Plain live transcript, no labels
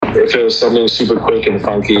if it was something super quick and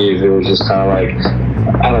funky, if it was just kind of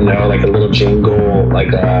like, I don't know, like a little jingle,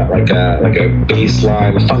 like a bass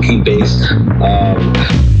line, a funky bass.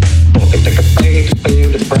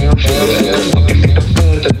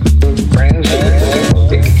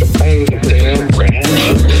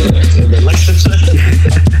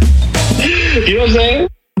 You know what I'm saying?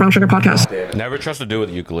 Brown Sugar Podcast. Never trust to do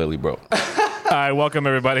with ukulele, bro. All right, welcome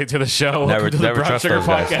everybody to the show. Never Brown trust Sugar those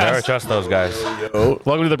guys. Podcast. Never trust those guys.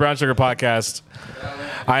 Welcome to the Brown Sugar Podcast.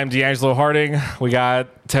 I am D'Angelo Harding. We got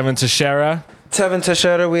Tevin Teixeira. Tevin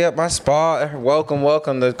Teixeira, we at my spot. Welcome.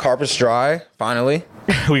 The carpet's dry, finally.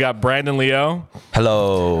 We got Brandon Leo.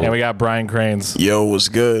 Hello. And we got Brian Cranes. Yo, what's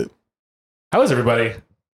good? How is everybody?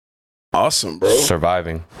 Awesome, bro.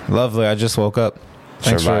 Surviving. Lovely, I just woke up.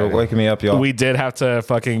 Thanks Surviving. for waking me up, y'all. We did have to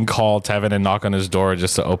fucking call Tevin and knock on his door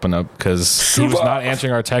just to open up because he was not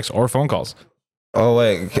answering our texts or phone calls. Oh,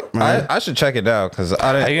 wait. I should check it now because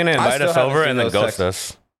I didn't. How you gonna invite still us haven't over seen and then those ghost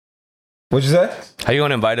texts. us? What'd you say? How you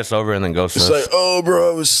gonna invite us over and then ghost It's us? like, oh,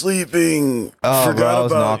 bro, I was sleeping. Oh, Forgot bro, I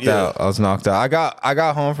was about knocked out. I was knocked out. I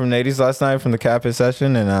got home from Nady's last night from the Capit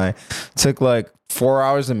session, and I took like 4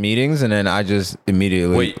 hours of meetings, and then I just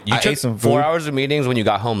immediately Wait, you I took ate some food. 4 hours of meetings when you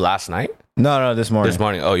got home last night? No, this morning. This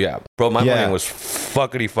morning? Oh, yeah. Bro, my Yeah. morning was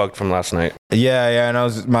fuckity fucked from last night. Yeah,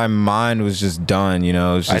 and my mind was just done. You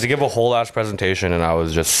know, it was I had just, to give a whole ass presentation and I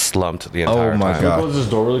was just slumped the entire oh my time. god. Close this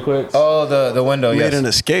door really quick. Oh, the window. Made Yes. an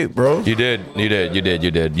escape, bro. You did.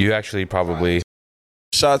 You actually probably...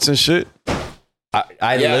 Shots and shit.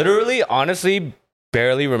 I literally, honestly,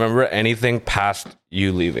 barely remember anything past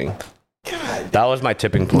you leaving. That was my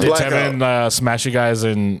tipping point. Did Blackout. Tevin smash you guys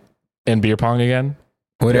in beer pong again?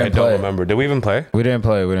 We I didn't don't play. remember. Did we even play? We didn't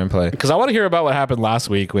play. Because I want to hear about what happened last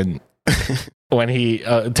week when he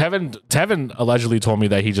Tevin allegedly told me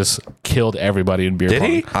that he just killed everybody in beer Did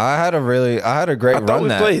pong. he? I had a great I run thought we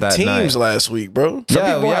played that teams night. last week, bro.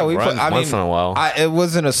 Yeah, we Runs put, I once mean, in a while. it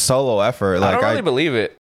wasn't a solo effort. I Like don't really believe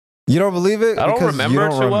it. you don't believe it? I don't Because remember you it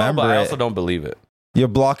don't too well, remember but I it. also don't believe it. You're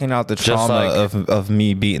blocking out the Just trauma like- of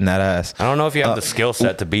me beating that ass. I don't know if you have the skill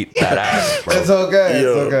set to beat that ass, bro. It's okay.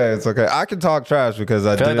 Yo. It's okay. I can talk trash because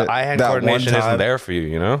I I feel did like it the eye-hand that one coordination isn't time. there for you,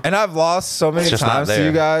 you know? And I've lost so many It's just not times to there.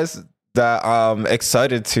 you guys that I'm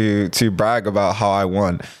excited to brag about how I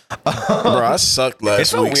won. Bro, I sucked last It's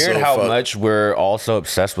so week. weird so how fuck. much we're also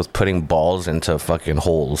obsessed with putting balls into fucking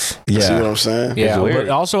holes. See what Yeah. I'm saying? Yeah, It's weird. but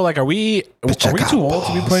also like, are we I too got old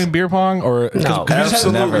to be balls. playing beer pong? Or No,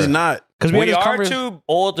 Absolutely not. because We are too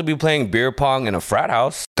old to be playing beer pong in a frat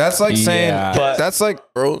house, That's like saying Yeah. But- that's like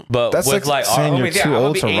Bro, but That's with like like our saying you're homies, yeah, too I'm gonna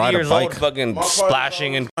old be to 80 ride a years old bike. fucking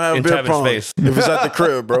splashing in I have beer Tevin's pong. face. If it's at the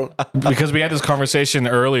crib, bro. because we had this conversation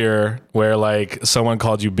earlier where like someone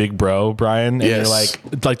called you big bro, Brian, and Yes.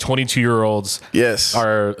 you're like 22-year-olds Yes.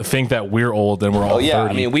 think that we're old and we're all Oh yeah,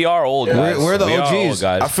 30. I mean we are old guys. We're the We are OGs. old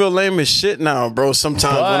guys. I feel lame as shit now, bro.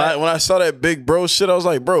 Sometimes But- when I saw that big bro shit, I was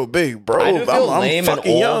like, bro, big bro. I do feel I'm lame and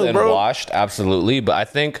fucking old young, and bro. washed, absolutely. But I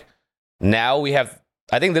think now we have.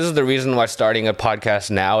 I think this is the reason why starting a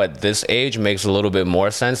podcast now at this age makes a little bit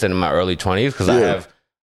more sense than in my early 20s because I Yeah. have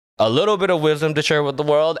a little bit of wisdom to share with the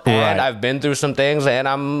world, and Right. I've been through some things, and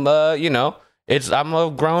I'm, I'm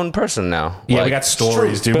a grown person now. yeah, Like, we got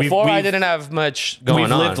stories, dude. Before we've, I didn't have much going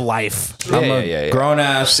we've on. lived life. Yeah. grown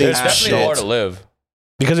ass. Seen There's some definitely shit. more to live.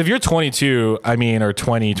 Because if you're 22, I mean, or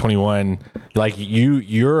 20, 21, like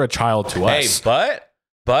you're a child to Hey, us.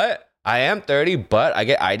 but I am 30, but I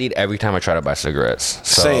get ID'd every time I try to buy cigarettes.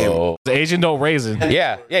 So, Same. The Asian don't raisin.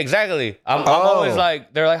 Yeah, exactly. I'm Oh. always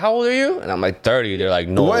like, they're like, how old are you? And I'm like 30. They're like,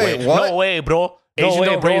 no Wait, way. what? No way, bro. No Asian way,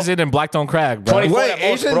 don't bro. raisin and black don't crack, bro. 24 Wait, at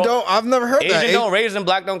most, Asian bro. don't. I've never heard that. Asian don't raisin,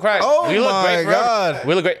 black don't crack. Oh we look my great forever. God.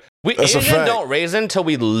 We look great. That's a Asian fact. don't raisin till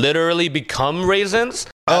we literally become raisins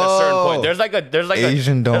at a certain Oh. point. There's like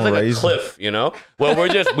Asian don't there's like raisin. a cliff, you know, where we're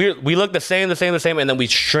just we look the same, and then we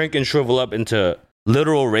shrink and shrivel up into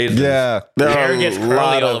literal raisins. Yeah. There The are hair gets a curly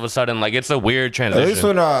lot all of a sudden. Like it's a weird At least transition,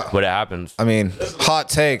 when but it happens. I mean, hot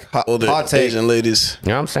take. older Hot take. Asian ladies. You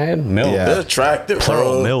know what I'm saying? Milf. Yeah. They're attractive,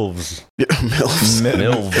 Plural bro. milvs. Yeah, milfs.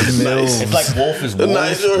 Milvs. Nice. It's like wolf is The wolf.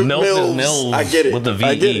 nice Milf milfs. is mills. I get it. With the VE.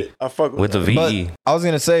 I get it. I fuck With the that. But VE. I was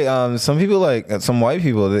gonna say, some people like some white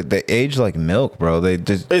people they age like milk, bro. They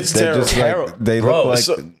just It's they just terrible. like they Bro, look like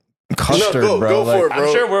so- custard, No, bro. go Like, for it, bro.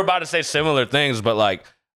 I'm sure we're about to say similar things, but like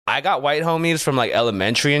I got white homies from like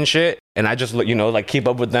elementary and shit, and I just like keep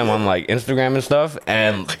up with them on like Instagram and stuff,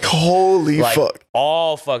 and Holy like fuck.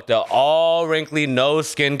 all fucked up, all wrinkly, no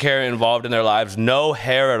skincare involved in their lives, no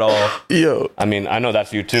hair at all. Yo. I mean, I know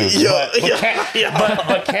that's you too, Yo,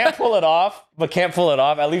 but can't pull it off.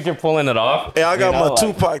 At least you're pulling it off. Yeah, I got my like,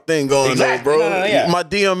 Tupac thing going Exactly. on, bro. No, yeah. My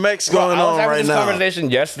DMX going I was on having right this now. conversation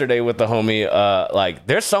yesterday with the homie. Like,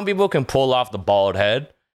 there's some people can pull off the bald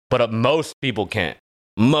head, but most people can't.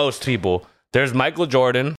 Most people. There's Michael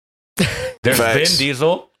Jordan. There's Facts. Vin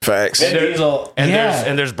Diesel. Facts. And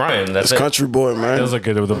Yeah. there's Brian. That's It's it. country boy, man. Those are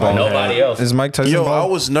good with the ball. Nobody else. Is Mike Tyson Yo, bald?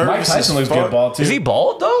 I was nervous. Mike Tyson as looks fuck. good bald too. Is he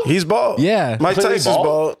bald though? He's bald. Yeah. Mike Completely Tyson's bald?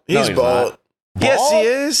 bald. No, He's he's bald. not. Yes, Bald? he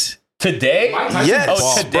is. Today? Yes,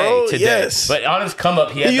 Oh, today. bro. Today. Yes. But on his come up,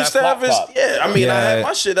 he had He that used to have flop his. top. Yeah, I mean, I Yeah. had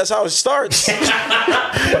my shit. That's how it starts.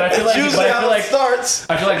 But I feel like, Usually how it starts.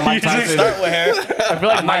 I feel like Mike Tyson. Start with hair. I feel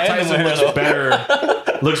like Mike I end Tyson with looks hair,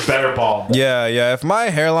 better. Looks better, Paul. Yeah. If my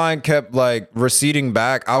hairline kept like receding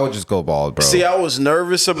back, I would just go bald, bro. See, I was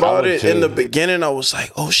nervous about would it too. in the beginning. I was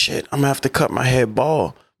like, "Oh shit, I'm gonna have to cut my head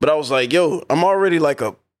bald." But I was like, "Yo, I'm already like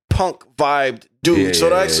a punk vibed dude, Yeah, so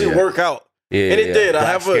to yeah, actually yeah. work out." Yeah, And it yeah. did. I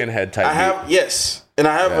Black have a skinhead type I have and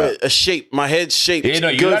I have a shape. My head's shaped. You know,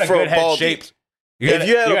 you good got a for good head bald. shape. If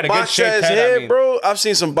you had a box ass head, bro, I've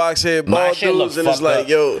seen some box head My bald shit dudes, looks and it's fucked like, up.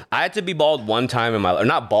 yo, I had to be bald one time in my life. Or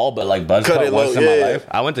not bald, but like buzz Cut cut it once low, in my yeah. life.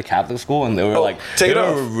 I went to Catholic school and they were like, take they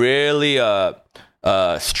it were off. really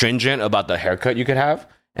stringent about the haircut you could have.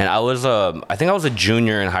 And I was I think I was a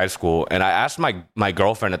junior in high school, and I asked my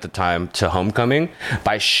girlfriend at the time to homecoming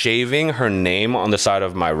by shaving her name on the side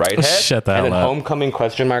of my right head, Shut the and then hell up. homecoming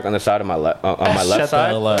question mark on the side of my left on my left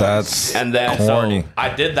side. That's And then corny. so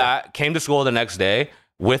I did that, came to school the next day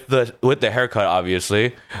with the haircut,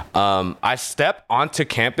 obviously. I step onto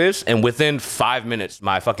campus, and within 5 minutes,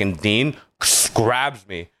 my fucking dean grabs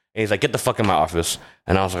me, and he's like, "Get the fuck in my office."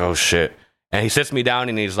 And I was like, "Oh shit." And he sits me down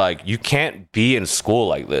and he's like, "You can't be in school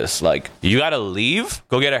like this. Like, you gotta leave,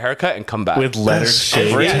 go get a haircut, and come back." With letters That's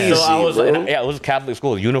shaved. crazy. Yeah, so I was, bro. it was Catholic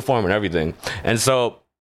school, uniform and everything. And so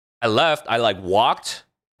I left. I like walked,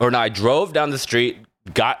 or no, I drove down the street,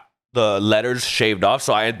 got the letters shaved off.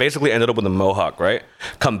 So I basically ended up with a mohawk. Right,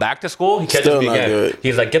 come back to school. He catches Still me not again. good.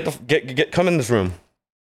 He's like, get, come in this room.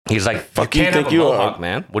 He's like, Fuck you you can't think have a you mohawk, are?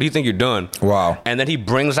 man. What do you think you're doing? wow. And then he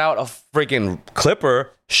brings out a freaking clipper,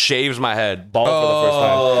 shaves my head, bald for the first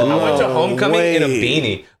time. I went to no homecoming in a way.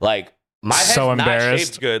 beanie. Like, my head's So not embarrassed.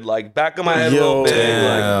 shaped good. Like, back of my head a Yo. little bit.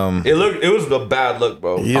 Damn. Like, it was a bad look,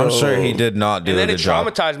 bro. Yo. I'm sure he did not do And then a it good job.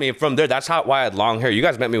 traumatized me. From there, that's why I had long hair. You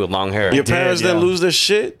guys met me with long hair. Your parents didn't yeah. lose their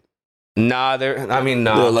shit. Nah, nah. They're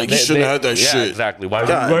like, you shouldn't have had that yeah, shit. exactly. Why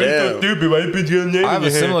God you damn. so stupid? Why you put your name I have in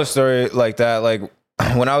a your hair? similar story like that. Like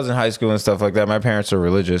when I was in high school and stuff like that, my parents are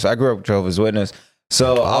religious. I grew up Jehovah's Witness,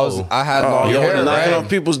 so I had long Oh, hair. you're knocking Right? on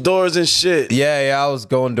people's doors and shit. Yeah, I was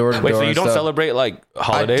going door to door. Wait, so you and don't stuff. celebrate like I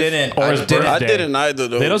holidays? didn't. Or I his didn't. I birthday. didn't either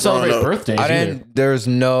though. They don't celebrate growing up. birthdays I either. didn't. There's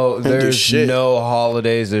no shit.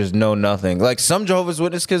 holidays. There's no nothing. Like some Jehovah's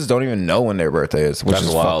Witness kids don't even know when their birthday is, which That's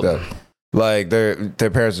is wild. fucked up. Like their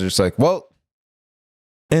parents are just like, well,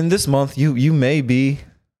 in this month you may be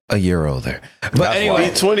a year older. But That's anyway,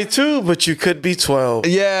 Be 22, but you could be 12.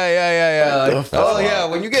 yeah. What the Like, fuck? oh yeah,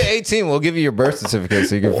 when you get 18, we'll give you your birth certificate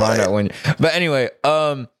so you can find out when. But anyway,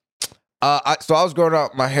 so I was growing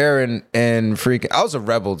out my hair and freaking. I was a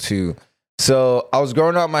rebel too. So I was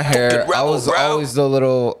growing out my hair. I was always the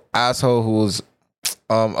little asshole who was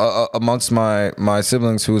amongst my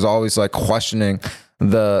siblings who was always like questioning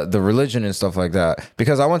the religion and stuff like that.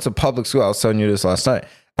 Because I went to public school. I was telling you this last night.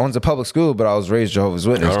 I went to public school, but I was raised Jehovah's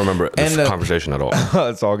I Witness. don't remember this And, conversation at all.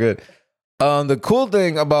 It's all good. The cool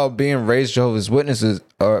thing about being raised Jehovah's Witnesses,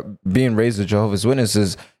 or being raised a Jehovah's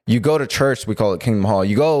Witnesses, you go to church. We call it Kingdom Hall.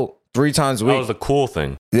 You go 3 times a That week. was the cool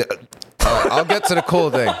thing. Yeah. All right, I'll get to the cool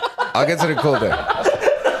thing. I'll get to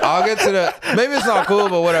the. Maybe it's not cool,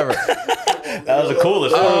 but whatever. That was the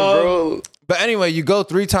coolest Bro, But anyway, you go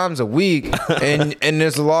 3 times a week, and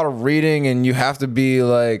there's a lot of reading, and you have to be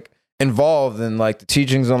like involved in like the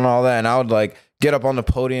teachings and all that. And I would like get up on the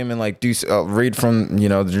podium and like do read from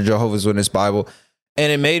the Jehovah's Witness Bible,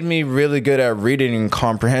 and it made me really good at reading and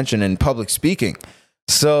comprehension and public speaking.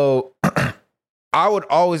 So I would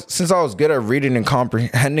always, since I was good at reading and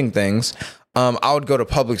comprehending things, I would go to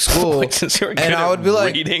public school. Wait, since you're good And I would be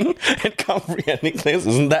like- reading and comprehending things,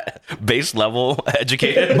 isn't that base level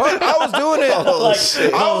educated? But I was doing it. I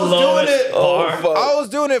was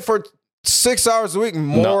doing it for 6 hours a week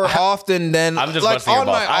more often than I'm just like busting your on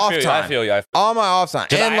my balls. off I time. feel you. On my off time.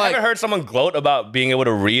 I And like haven't heard someone gloat about being able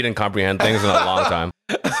to read and comprehend things in a long time.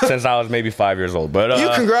 Since I was maybe 5 years old. But you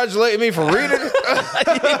congratulating me for reading?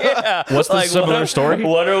 Yeah. What's the similar story?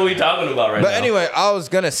 What are we talking about right now? But anyway, I was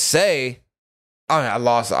gonna say, I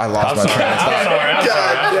lost I'm my sorry. train of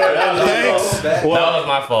thought. Thanks. That was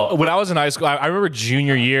my fault. When I was in high school, I remember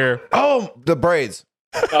junior year. Oh, the braids.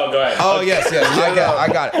 Oh, go ahead. Oh yes, I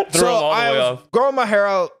got it. Threw 'em all the I way was off. growing my hair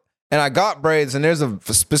out, and I got braids. And there's a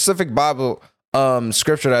specific Bible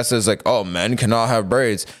scripture that says like, "Oh, men cannot have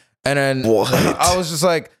braids." And then What? I was just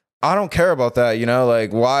like, I don't care about that. You know,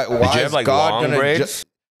 like why Did you is have like God long gonna? braids?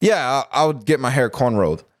 Yeah, I would get my hair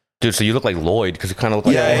cornrowed. Dude, so you look like Lloyd because you kind of look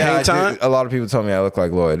like Yeah. I hang time? do. A lot of people tell me I look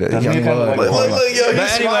like Lloyd. Young kinda Lloyd. like Look, yo,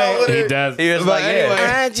 But anyway, He does. He was But like, anyway,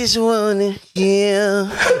 I just wanna hear.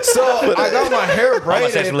 so I got my hair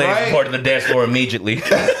braided, Homosexual ladies right? report to the dance floor immediately.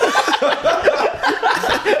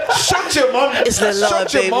 Shut your mom. It's the Lord,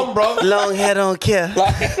 Shut your baby. mom, bro. Long hair don't care.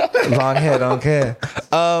 Long hair, don't care.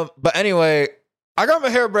 But anyway, I got my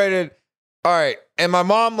hair braided. All right. And my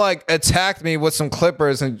mom like attacked me with some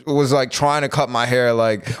clippers and was like trying to cut my hair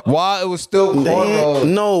like while it was still cornrows.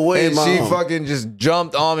 No way, And Mom. she fucking just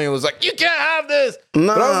jumped on me and was like, "You can't have this."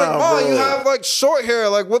 Nah, but I was like, "Mom, bro. you have like short hair.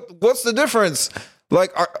 Like what's the difference?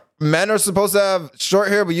 Like men are supposed to have short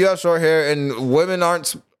hair, but you have short hair, and women are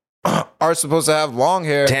supposed to have long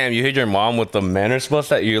hair." Damn, you hit your mom with the manner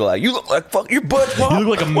supposed that you're like, you look like fuck your butt, mom. You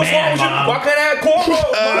look like a What's man, wrong with Mom. you? Why can't I have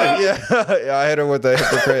cornrows, mom? Yeah, I hit her with the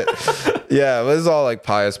hypocrite. Yeah, but it's all like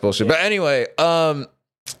pious bullshit. But anyway,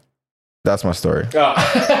 that's my story. Dude,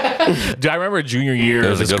 I remember junior year. That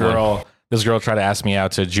was a This good one. girl. This girl tried to ask me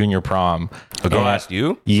out to junior prom. The girl And- asked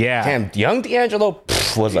you? Yeah. Damn, young D'Angelo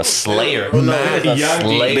was a slayer. no, He was a young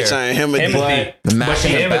slayer. Bitch, I ain't him with Timothy. The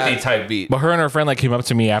mashing of Timothy back. type beat. But her and her friend like came up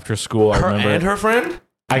to me after school. I Her remember. and her friend?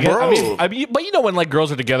 I guess. Bro. I mean, but you know when like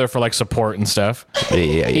girls are together for like support and stuff.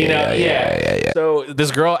 Yeah. So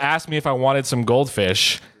this girl asked me if I wanted some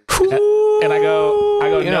goldfish, and I go,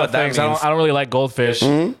 You know no, what that thanks. I means. don't really like goldfish.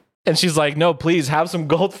 And she's like, no, please have some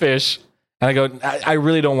goldfish. And I go, I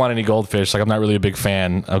really don't want any goldfish. Like I'm not really a big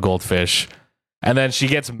fan of goldfish. And then she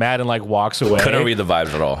gets mad and like walks away. Couldn't read the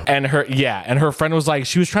vibes at all. And her friend was like,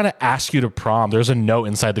 she was trying to ask you to prom. There's a note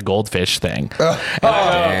inside the goldfish thing. And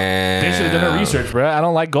I go, they should have done her research, bro. I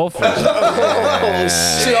don't like goldfish.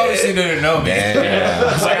 She obviously didn't know me.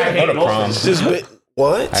 It's like, I hate Go to prom. goldfish. This bit.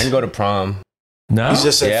 What? I didn't go to prom. No, You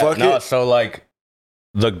just said fuck no, it. so like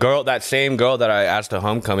that same girl that I asked to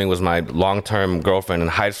homecoming was my long-term girlfriend in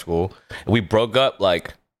high school. We broke up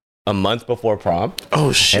like a month before prom.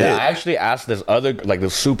 Oh shit. And I actually asked this other, like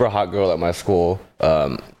this super hot girl at my school,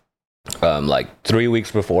 like 3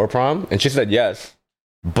 weeks before prom, and she said yes.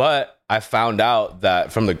 But I found out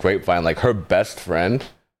that from the grapevine, like her best friend,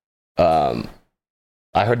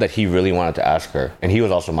 I heard that he really wanted to ask her, and he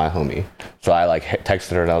was also my homie. So I like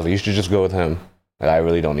texted her and I was like, "You should just go with him. Like, I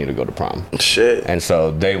really don't need to go to prom." Shit. And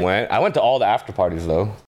so they went. I went to all the after parties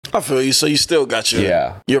though. I feel you. So you still got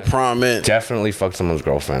your prom in. Definitely fucked someone's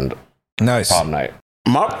girlfriend Nice. prom night.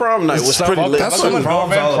 My prom night was pretty lit. That's what Someone's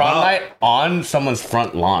prom's girlfriend all prom about. night on someone's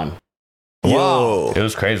front lawn. Yo. It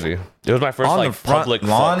was crazy. It was my first On like the front public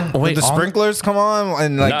lawn, Wait, with the on- sprinklers come on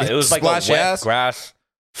and like No, it was like a splash wet ass. grass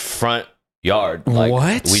front yard. Like,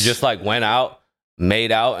 What? We just like went out,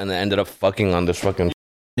 made out, and then ended up fucking on this fucking.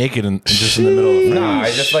 naked and just in the middle of Nah, I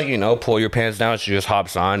just like pull your pants down. She just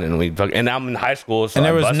hops on, and we. And I'm in high school, so And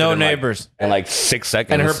there I was busted no in, like- neighbors. in like 6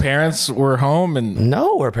 seconds. And her parents were home, and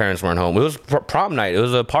No, her parents weren't home. It was prom night. It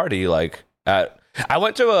was a party. Like I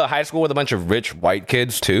went to a high school with a bunch of rich white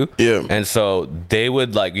kids too. Yeah. And so they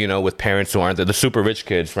would like, with parents who aren't the super rich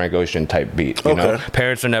kids, Frank Ocean type beat. You know, Okay.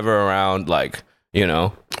 parents are never around. Like,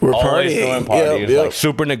 We're always partying. doing parties. Yep. Like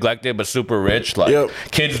super neglected but super rich. Like Yep.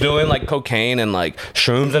 kids doing like cocaine and like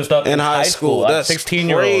shrooms and stuff In high school. Like That's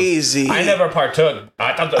 16-year-olds. crazy. I never partook.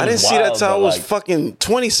 I thought that I didn't was see that wild, till I but, was like, fucking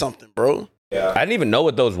 20 something, bro. I didn't even know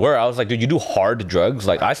what those were. I was like, dude, you do hard drugs.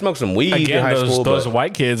 Like I smoked some weed in again, high school. those but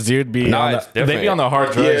white kids, dude, be Nah, on it's the, they different. be on the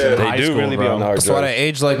hard drugs. Yeah, in they high do school, really be bro. on the hard That's why drugs. they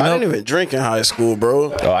age like I milk. didn't even drink in high school,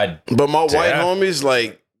 bro. Oh, But my white Damn. homies,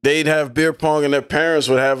 like, they'd have beer pong and their parents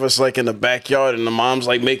would have us, like, in the backyard and the mom's,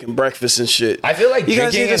 like, making breakfast and shit. I feel like You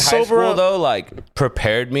guys drinking need in to high sober school up. though, like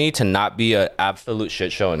prepared me to not be an absolute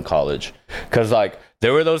shit show in college. Cause like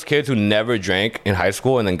there were those kids who never drank in high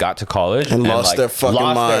school and then got to college And lost like, their fucking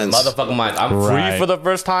minds. Their motherfucking minds. I'm Right. free for the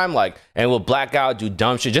first time, like, and we'll black out, do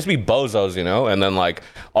dumb shit, just be bozos, And then like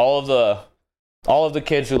all of the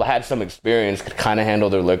kids who had some experience could kind of handle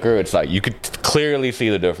their liquor. It's like you could clearly see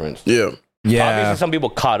the difference. Yeah. Yeah. Obviously, some people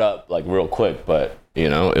caught up like real quick, but it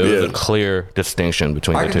was Yeah. a clear distinction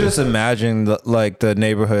between I the can two. just imagine the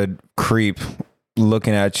neighborhood creep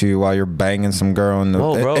looking at you while you're banging some girl in the,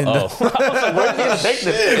 Whoa, bro! in the, I was like, where did you take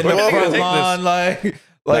this? in the front lawn,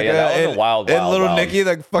 Like that was a wild, and wild, little wild, Nicky,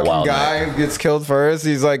 the fucking wild guy who gets killed first.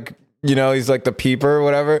 He's like, you know, he's like the peeper or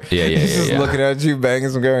whatever. Yeah, He's just looking at you, banging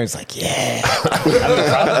some girl. And he's like, yeah.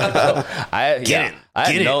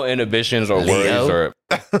 I had no inhibitions or worries or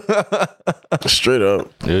Straight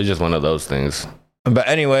up. it was just one of those things. But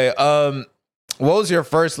anyway, what was your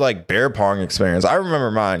first like beer pong experience? I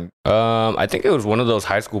remember mine. I think it was one of those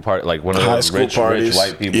high school parties, like one of High those school rich parties.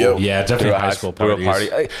 white people. Yep. Yeah, definitely threw a high school threw a parties.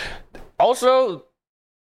 party. Also,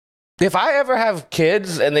 if I ever have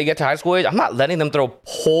kids and they get to high school age, I'm not letting them throw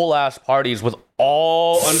whole ass parties with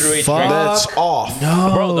all underage Fuck. drinks. That's off.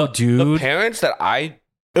 No, Bro, the dude. parents that I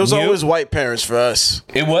It was You- always white parents for us.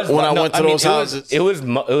 It was When I went to those houses. It was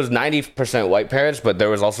 90% white parents, but there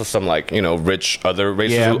was also some like rich other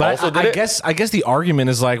races Yeah, who but also did I it. guess the argument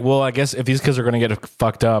is like, well, I guess if these kids are gonna get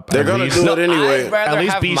fucked up, They're at gonna least- do it anyway. I'd rather At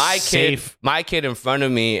least have be my safe. kid in front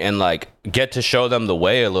of me and like get to show them the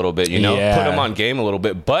way a little bit, Yeah. put them on game a little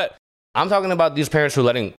bit. But I'm talking about these parents who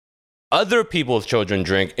letting other people's children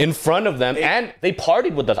drink in front of them, and they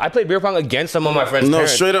partied with us. I played beer pong against some of my friends' No,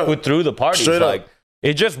 parents straight up. who threw the parties. Straight up. Like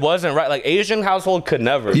it just wasn't right. Like Asian household could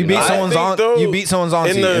never. You beat know? someone's think, on. though, You beat someone's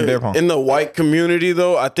auntie in beer pong. In the white community,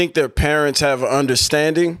 though, I think their parents have an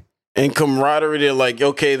understanding and camaraderie. They're like,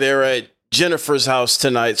 okay, they're at Jennifer's house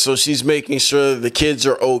tonight, so she's making sure the kids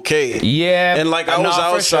are okay. Yeah, And like I no, was for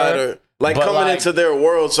outsider, sure. like But, coming like- into their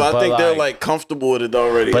world, so I but, think they're like- like comfortable with it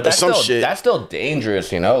already. but Or that's some still shit. that's still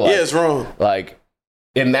dangerous, Like, Yeah, it's wrong. Like,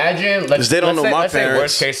 imagine, let's, 'Cause they don't let's know say, my let's say parents.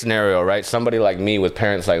 worst case scenario, right? Somebody like me with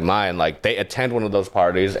parents like mine, like they attend one of those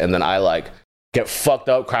parties, and then I like get fucked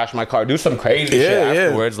up, crash my car, do some crazy shit Yeah, yeah.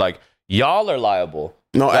 afterwards. Like y'all are liable.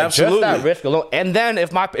 No, Like, absolutely. Just that risk alone. And then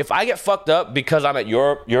if I get fucked up because I'm at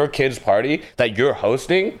your kid's party that you're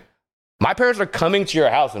hosting, my parents are coming to your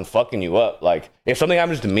house and fucking you up. Like if something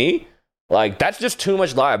happens to me, like that's just too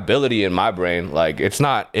much liability in my brain. Like it's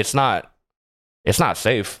not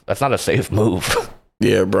safe. That's not a safe move.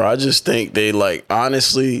 Yeah, bro. I just think they like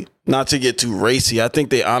honestly, not to get too racy. I think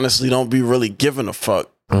they honestly don't be really giving a fuck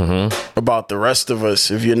about the rest of us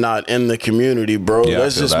if you're not in the community, bro. Yeah, I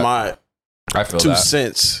That's feel just that. my I feel 2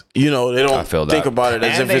 cents. You know, they I don't feel think that. about it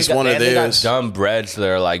as And if it's one of they got theirs. dumb breads that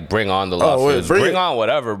are like, bring on the Oh, wait, lawsuits, bring bring it. on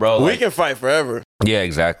whatever, bro. We Like, can fight forever. yeah,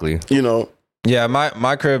 exactly. You know, Yeah,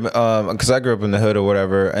 my crib, because I grew up in the hood or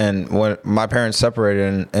whatever, and when my parents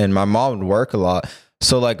separated and my mom would work a lot,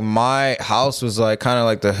 so like my house was like kind of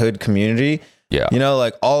like the hood community. Yeah. You know,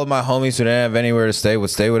 like all of my homies who didn't have anywhere to stay would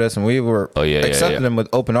stay with us, and we were accepting them with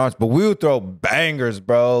open arms. But we would throw bangers,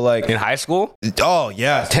 bro. Like, In high school? oh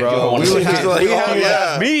yes, You don't bro. wanna We would say have, like, we oh, had,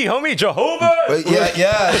 yeah. Me, homie, Jehovah. but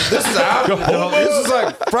yeah. This is after Jehovah. This is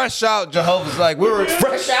like fresh out Jehovah's. Like we were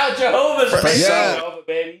Fresh out Jehovah's. Fresh out. Jehovah,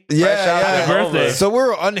 baby. Yeah, Fresh out yeah. Jehovah. Birthday. So we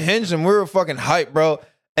were unhinged and we were fucking hype, bro.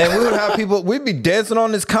 And we would have people, we'd be dancing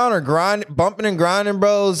on this counter, bumping and grinding,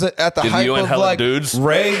 bros, at the Just hype you and of hella like dudes?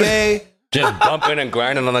 reggae. Just bumping and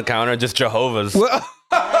grinding on the counter, just Jehovah's. Well,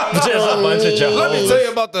 Just a bunch of Jehovah's. let me tell you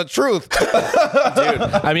about the truth.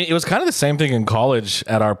 I mean, it was kind of the same thing in college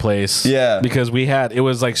at our place. Yeah. Because it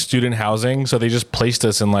was like student housing. So they just placed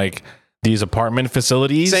us in like these apartment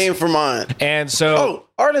facilities. same for mine. And so Oh,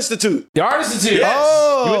 Art Institute. the Art Institute. Yes.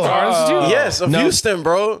 Oh. You went to Art Institute? Yes, of No. Houston,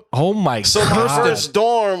 bro. Oh my So my God. first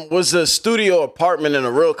dorm was a studio apartment in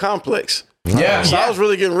a real complex. Yeah. So I was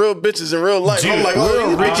really getting real bitches in real life. I'm like, we oh,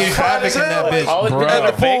 were you Ricky bitches fine as Havoc in that hell. bitch. College Bro. bitches At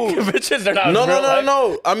are the fake pool. bitches. They're not No, real life.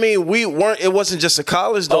 no. I mean, we weren't. It wasn't just a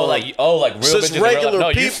college dorm. Like real Just bitches. in real life. regular No,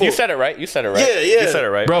 people. you said it right. You said it right. Yeah, yeah. You said it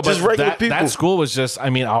right. Bro, but Just regular that people. school was just, I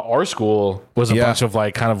mean, our school was a Yeah. bunch of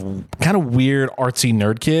like kind of weird artsy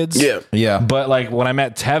nerd kids. Yeah. Yeah. But like when I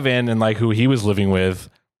met Tevin and like who he was living with,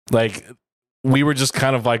 like we were just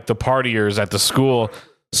kind of like the partiers at the school.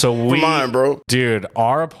 So we, Mine, bro. dude,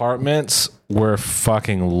 our apartments were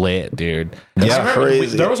fucking lit, dude. Yeah. I remember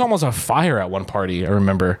Crazy. there was almost a fire at one party. I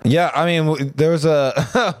remember. Yeah, I mean, there was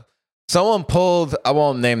a someone pulled. I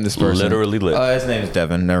won't name this person. Literally lit. His name's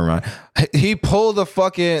Devin. Never mind. He pulled the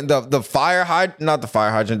fucking the fire not the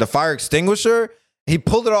fire hydrant, the fire extinguisher. He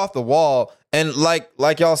pulled it off the wall, and like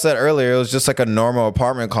y'all said earlier, it was just like a normal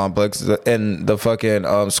apartment complex, and the fucking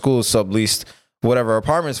school subleased whatever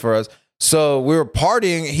apartments for us. So we were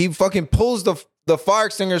partying. He fucking pulls the fire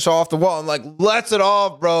extinguisher off the wall and like lets it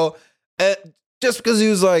off, bro. And just because he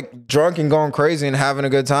was like drunk and going crazy and having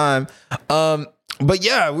a good time. But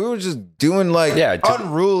yeah, we were just doing like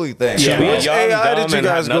unruly things. Yeah, Which young, AI dumb, did you and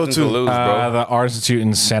guys had go nothing to? lose, bro. The Art Institute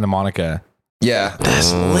in Santa Monica. Yeah.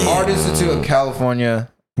 That's lit. Art Institute of California.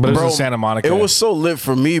 But it was Bro, in Santa Monica. It was so lit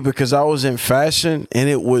for me because I was in fashion and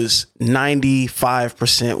it was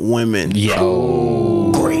 95% women. yeah.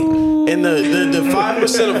 Great. And the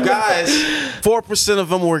 5% of guys, 4% of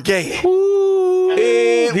them were gay.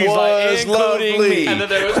 It He's like, was including lovely. me. And then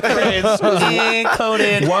there was Prince.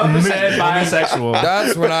 Included. 1% bisexual.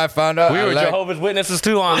 That's when I found out. We I were like- Jehovah's Witnesses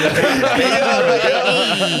too on this.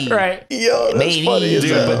 Right. Yo, that's funny as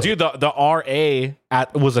Dude, hell. but dude, the RA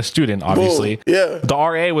was a student, obviously. Boom. Yeah. The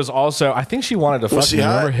RA was also, I think she wanted to fuck she me. hot?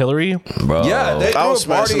 Remember Hillary? Bro. Yeah, they I threw was a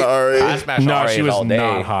party. smashing the RA. I smashed No, RAs she was all day.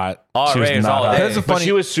 not hot. She was RAs not all hot. day. Here's a But funny-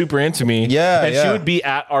 she was super into me. Yeah, and she yeah. would be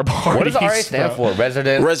at our parties. What does RA stand bro. for?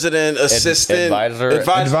 Resident Assistant, advisor.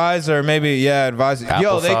 Advisor, maybe, yeah, advisor.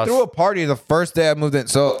 Yo, they Applesauce. threw a party the first day I moved in.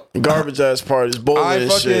 So Garbage ass parties, bowling I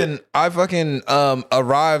and shit. fucking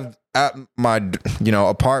arrived at my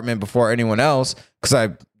apartment before anyone else because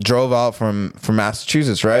I drove out from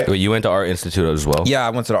Massachusetts, right? Wait, you went to Art Institute as well? Yeah, I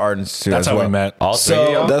went to the art institute. That's as how well. we met. All three So-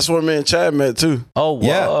 of y'all? That's where me and Chad met too. Oh,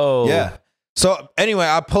 whoa. Yeah. So anyway,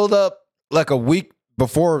 I pulled up like a week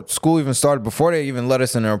before school even started, before they even let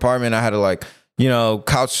us in their apartment. I had to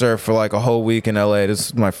couch surf for like a whole week in LA. This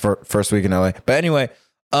is my first week in LA. But anyway,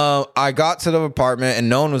 I got to the apartment and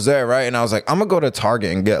no one was there, right? And I was like, I'm gonna go to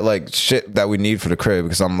Target and get like shit that we need for the crib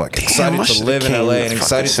because I'm like I excited to should've live in came LA to and fucking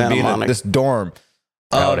excited to Santa be in Monica. this dorm.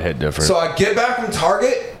 That would've hit different. So I get back from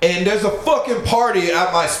Target and there's a fucking party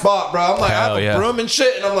at my spot, bro. I'm like, I Hell have yeah. a broom and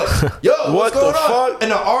shit, and I'm like, yo, What what's the going on? fuck?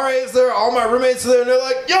 And the RA is there, all my roommates are there, and they're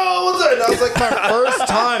like, yo, what's up? And I was like, my first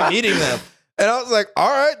time meeting them. And I was like, all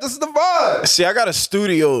right, this is the vibe. See, I got a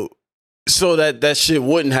studio so that shit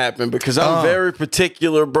wouldn't happen because I'm very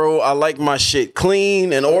particular, bro. I like my shit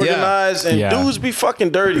clean and organized, and Yeah. dudes be fucking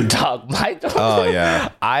dirty. Dog, my dog. Oh, yeah.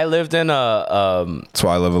 I lived in a That's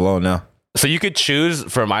why I live alone now. so you could choose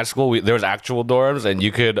for my school. There was actual dorms, and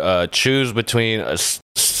you could choose between a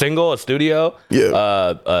studio,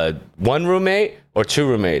 one roommate or two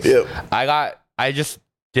roommates. Yep. I just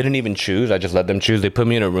didn't even choose. I just let them choose. They put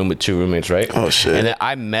me in a room with two roommates, right? Oh, shit. And then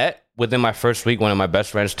I met within my first week one of my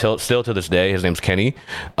best friends, still to this day. His name's Kenny.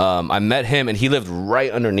 I met him, and he lived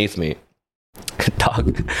right underneath me.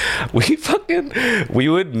 Dog, we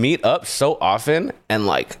would meet up so often, and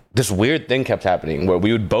like this weird thing kept happening where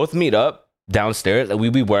we would both meet up downstairs and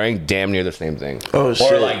we'd be wearing damn near the same thing. Oh, or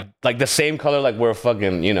shit. like the same color, like we're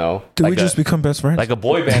fucking, Did like we just become best friends? like a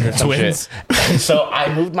boy band or some Twins. shit. So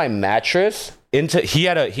I moved my mattress into he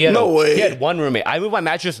had No way. he had one roommate. I moved my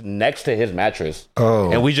mattress next to his mattress.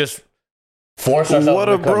 Oh. And we just forced ourselves What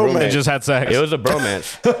to a become bromance. roommates. They just had sex. It was a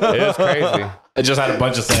bromance. It was crazy. It just had a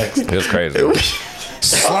bunch of sex. It was crazy.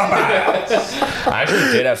 I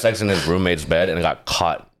actually did have sex in his roommate's bed and got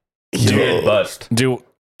caught. Mid bust. Dude,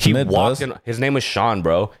 He Mid walked bust? in. His name was Sean,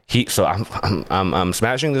 bro. So I'm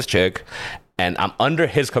smashing this chick, and I'm under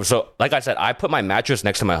his cover. So like I said, I put my mattress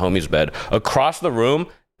next to my homie's bed. Across the room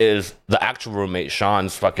is the actual roommate,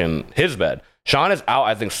 Sean's his bed. Sean is out,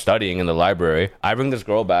 I think, studying in the library. I bring this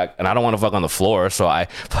girl back, and I don't want to fuck on the floor, so I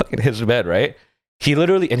fuck in his bed, right? He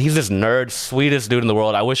literally, and he's this nerd, sweetest dude in the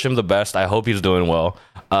world. I wish him the best. I hope he's doing well.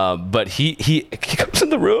 But he comes in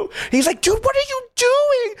the room. He's like, dude, what are you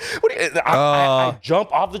doing? I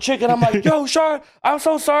jump off the chick and I'm like, yo, Sean, I'm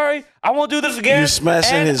so sorry. I won't do this again. You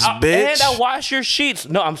smashing And his I- bitch? And I wash your sheets.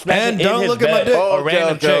 No, I'm smashing And in don't his look at my bed. dick. A Oh,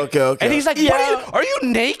 random chick. okay. And he's like, what are you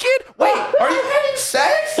naked? Wait, are you having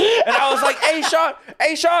sex? And I was like, hey,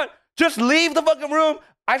 Sean, just leave the fucking room.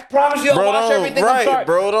 I promise you I'll Bro, wash don't, everything. I'm sorry.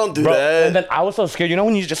 bro, don't do Bro, that. and then I was so scared. You know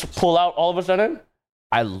when you just pull out all of a sudden?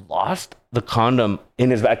 I lost the condom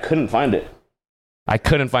in his bag. I couldn't find it. He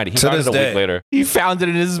To found it this a day. week later. he found it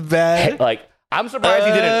in his bed. Like, I'm surprised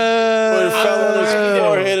he didn't. But it fell on his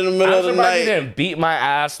forehead in the middle I'm of the surprised he night. didn't beat my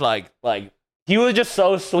ass. Like he was just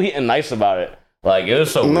so sweet and nice about it. Like it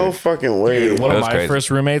was so No weird. fucking way. One That of was my crazy. first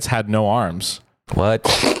roommates had no arms. What?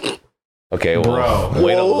 Okay, well, Bro.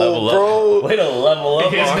 way to Whoa, level bro. up. Way to level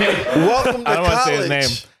up. His on name- it. Welcome to I don't want to say college.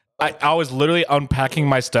 his name. I was literally unpacking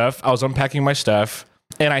my stuff. I was unpacking my stuff,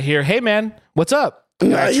 and I hear, "Hey, man, what's up?"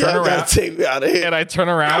 And Nah, I turn y'all around, gotta take me out of here. and I turn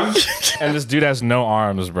around, and this dude has no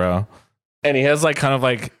arms, bro. And he has like kind of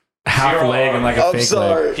like half Zero leg and like a I'm fake leg.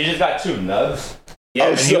 sorry. He just got two nubs.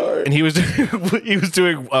 I'm sorry. And he was he was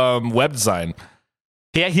doing web design.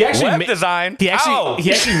 He actually Web ma- design. He actually Ow.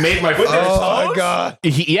 he actually made my With first. his Oh, my toes? God.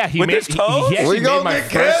 He With made his toes? he actually We made gonna my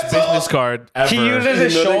get first canceled? business card ever. He uses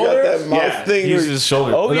his You know they got shoulders. that mouth thing. He uses his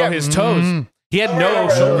shoulder. Oh, Oh, yeah. no, his toes. He had no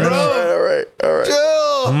shoulders. All right.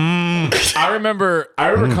 Chill. I remember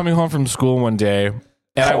coming home from school one day, and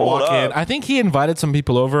I Hold walk in. up. I think he invited some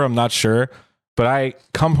people over. I'm not sure, but I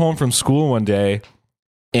come home from school one day,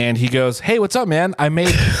 and he goes, "Hey, what's up, man? I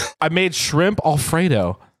made shrimp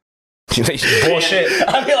Alfredo." Bullshit.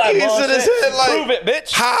 I'd be like, Niggas in his head like, prove it,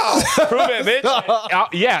 bitch. how? Prove it, bitch.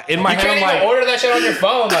 Yeah, in my You head, can't I'm even like, order that shit on your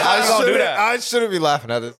phone. Like, how you gonna do that? I shouldn't be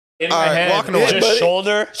laughing at this. in All my right, head, walking away.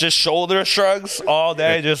 Just shoulder shrugs all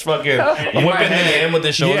day. Just fucking whipping it in with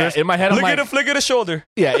the shoulders. Yeah, in my head, I'm Look like, at the flick of the shoulder.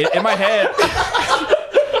 yeah, in my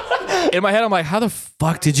head, I'm like, how the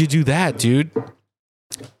fuck did you do that, dude?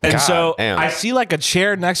 And God so damn. I see like a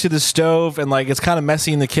chair next to the stove, and like it's kind of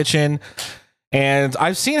messy in the kitchen. And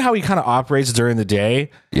I've seen how he kind of operates during the day.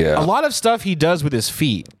 Yeah. A lot of stuff he does with his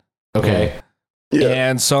feet. Okay. Yeah.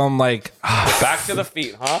 And so I'm like, Back to the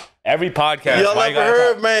feet, huh? Every podcast. Y'all why you ever gotta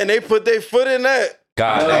heard, talk- man? They put their foot in that.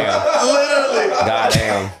 God damn. Literally. God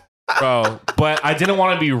damn. bro, but I didn't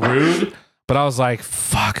want to be rude, but I was like,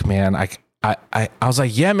 fuck, man. I was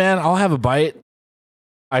like, yeah, man, I'll have a bite.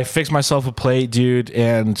 I fixed myself a plate, dude,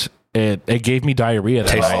 and it gave me diarrhea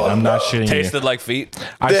that night. I'm not shitting you. Tasted like feet.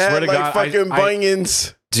 I They swear had to like God, fucking I,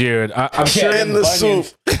 bunions dude, I'm sure. in the soup.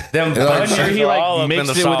 Them I'm bunions sure he are all like up in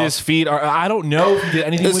mixed the it with sauce. his feet, or I don't know if he did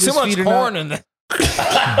anything There's with too his much feet or corn not. in there.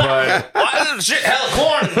 But Why is shit hella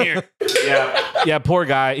corn in here? yeah, poor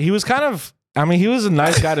guy. He was kind of. I mean, he was a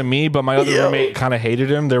nice guy to me, but my other Yo. roommate kind of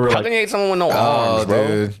hated him. They were How like, can you hate someone with no Oh, arms,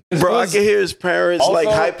 bro? dude. Bro, I can hear his parents like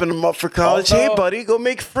Also- hyping him up for college. also- Hey, buddy, go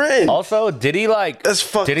make friends. Also, did he like? That's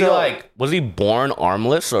fucked Did he up. like? Was he born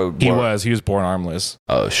armless or? he born- was born armless.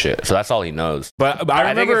 Oh shit! So that's all he knows. But think I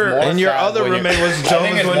it's remember. more And your sad other when you- roommate was I think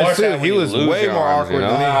Jones it's with more it too. sad when He you was lose way your more arms, awkward you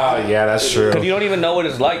know? than me. Yeah, that's true. Because you don't even know what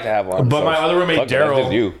it's like to have arms. But my other roommate, fuck it, that's Daryl-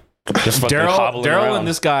 just you. Just fucking hobbling Daryl around. and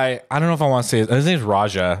this guy, I don't know if I want to say his name's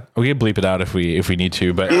Raja. We can bleep it out if we need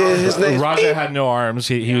to, but Yeah, his name's- Raja had no arms.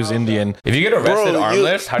 He was Indian. If you get arrested Bro, you-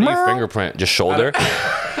 armless, how do you fingerprint? Just shoulder?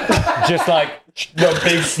 Just like the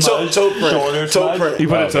big smudge. Toe print. Shoulder Toe smudge? print. You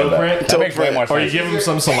put a toe print, That makes way more or you sense. give him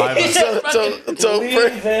some saliva. Toe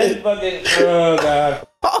print. Oh god.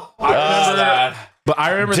 God. But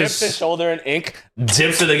I remember Dips his this. shoulder in ink,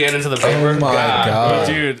 dips it again into the paper. Oh my God.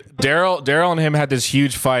 Dude, Daryl and him had this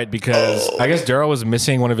huge fight because I guess Daryl was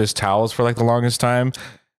missing one of his towels for like the longest time.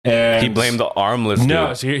 And He blamed the armless No,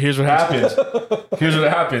 dude. so here's what happened. Here's what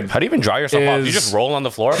happened. How do you even dry yourself off? You Is- just roll on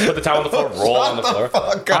the floor? Put the towel on the floor, roll on the floor?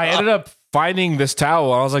 I ended up finding this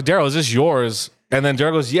towel. I was like, Daryl, is this yours? And then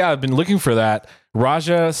Daryl goes, yeah, I've been looking for that.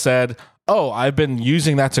 Raja said, oh, I've been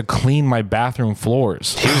using that to clean my bathroom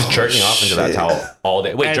floors. He was jerking off into that towel all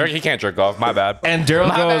day. Wait, And- jerk? He can't jerk off. My bad. And Daryl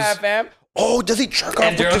My goes, bad, fam. Oh, does he jerk off?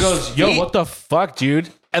 and Daryl goes, yo, what the fuck, dude?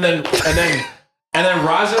 And then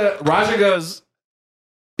Raja goes,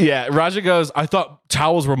 yeah, Raja goes, I thought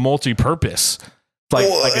towels were multi-purpose. Like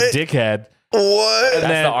a dickhead. What? That's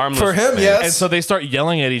then the armless. For him, man. yes. And so they start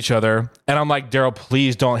yelling at each other. And I'm like, Daryl,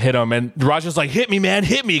 please don't hit him. And Raja's like, hit me, man.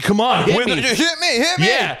 Hit me. Come on. Hit me. Hit me.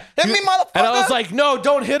 Yeah. Hit me, motherfucker. And I was like, no,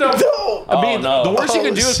 don't hit him. No. I mean, Oh, no. the worst you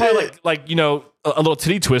can do is probably shit. like you know, a little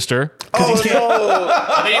titty twister. Oh, no.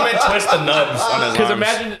 I think he meant twist the nubs on his Because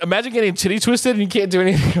arms. imagine getting titty twisted and you can't do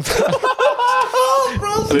anything about it.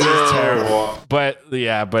 It is terrible. But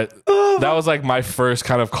that was like my first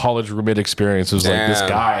kind of college roommate experience. It was like this Damn.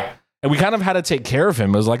 guy. And we kind of had to take care of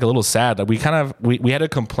him. It was like a little sad. Like we had to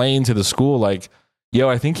complain to the school like, yo,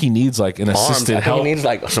 I think he needs like an Arms. assisted I think help. he needs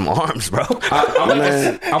like some arms, bro. I'm like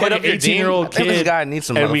Man. I'm like an Hit up your 18-year-old dean. I think this kid. guy needs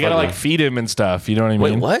some and we gotta motherfucking- like feed him and stuff. You know what I mean?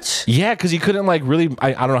 Wait, what? Yeah, because he couldn't like really.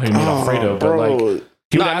 I don't know how he made Alfredo, but like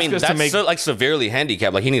he would No, ask I mean us that's to make. so, like severely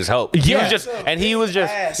handicapped. Like he needs help. Yeah. He was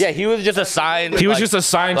just assigned. He was like- just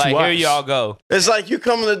assigned like to here us. y'all go. It's like you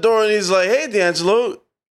come in the door and he's like, hey, D'Angelo,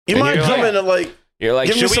 you And mind you're coming like- and like, You're like,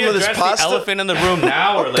 Give me should we some of this address pasta? the elephant in the room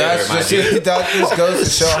now or later? That's my just, dude? that just goes to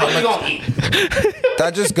show how What you much. gonna eat?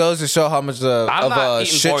 That just goes to show how much I'm of not a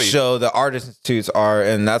eating shit for you. show the art institutes are,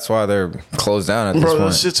 and that's why they're closed down at this bro, point.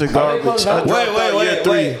 those shits are garbage. I dropped out year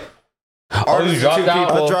 3. Art you dropped institute out?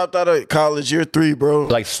 people. I dropped out of college year 3, bro.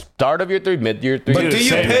 Like start of year 3, mid year 3. But do you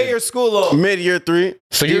Same. pay your school loan? Mid year 3,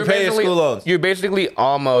 so do you pay your basically- school loans? You're basically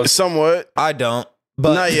almost. somewhat. I don't.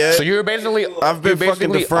 But Not yet. So you're basically. I've been you're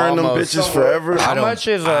fucking basically deferring them almost- bitches forever. How don't- much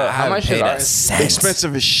is I how haven't much is paid a ours? cent.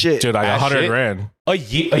 Expensive as shit. Dude, I got Ah, 100 shit. grand. A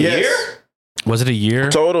year? Yes. Was it a year?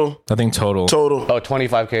 Total. I think total. Oh,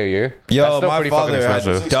 25K a year. That's Yo, still my pretty fucking father had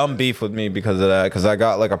expensive. dumb beef with me because of that. Because I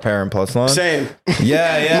got like a Parent Plus loan. Same.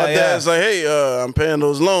 Yeah, My dad's like, hey, I'm paying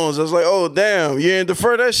those loans. I was like, oh, damn, you ain't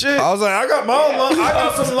defer that shit? I was like, I got my own loan. I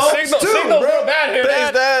got some loans too, Signal's bro. real bad here,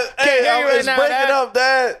 Thanks, Dad. Hey, hear you right let's now, break Dad. it up,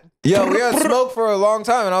 Dad. Yo, we had smoke for a long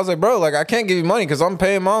time, and I was like, bro, like I can't give you money because I'm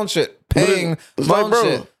paying my own shit, paying it's my like, own bro.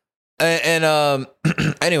 shit. And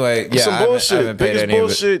anyway, yeah, Some I bullshit. haven't paid Biggest any of it.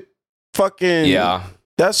 bullshit. Fucking. Yeah.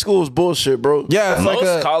 That school's bullshit, bro. Yeah, it's Most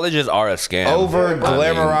like a colleges are a scam. over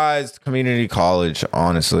glamorized community college,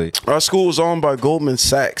 honestly. Our school is owned by Goldman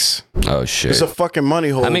Sachs. Oh shit. It's a fucking money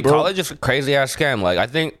hole, I mean, bro. college is a crazy ass scam. Like, I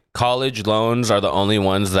think college loans are the only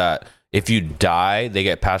ones that if you die, they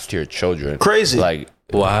get passed to your children. Crazy. Like,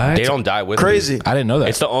 What? they don't die with Crazy. you. I didn't know that.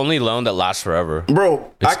 It's the only loan that lasts forever.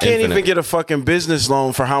 Bro, I It's can't even infinite. get a fucking business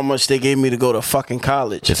loan for how much they gave me to go to fucking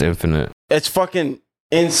college. It's infinite. It's fucking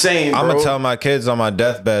insane, bro. I'm gonna tell my kids on my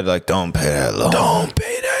deathbed, like, don't pay that loan. Don't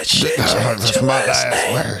pay that shit. That's Change my your last last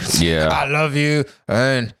name. words. Yeah. I love you.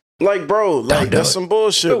 And Like, bro, like do that's it. some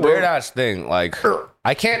bullshit, It's a bro. weird ass thing. Like,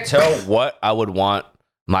 I can't tell what I would want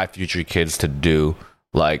my future kids to do.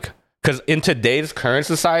 Like, because in today's current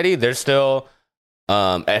society, there's still,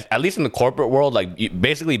 at least in the corporate world, like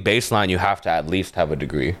basically baseline, you have to at least have a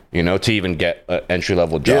degree, you know, to even get an entry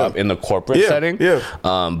level job Yeah. in the corporate Yeah, setting. yeah.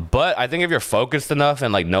 But I think if you're focused enough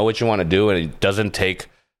and like know what you want to do, and it doesn't take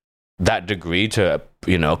that degree to,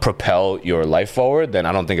 you know, propel your life forward, then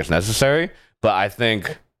I don't think it's necessary. But I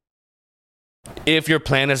think if your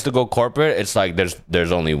plan is to go corporate, it's like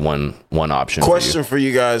there's only one option. Question for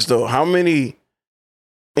you guys though: how many?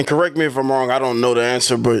 And correct me if I'm wrong. I don't know the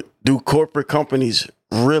answer, but do corporate companies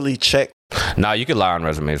really check? Nah, you could lie on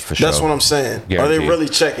resumes for sure. That's what I'm saying. Are they Guaranteed. really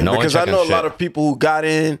checking? No one Because I checking know a shit. lot of people who got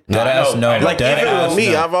in. No, I know. no. Like Dead even ass with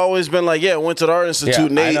me, no. I've always been like, yeah, I went to the Art Institute, Yeah,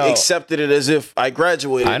 and I they know. accepted it as if I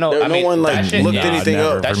graduated. I know. There, I no mean, one like that shit- looked nah, anything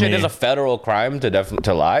never. up. that for shit me. is a federal crime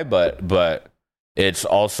to lie, but it's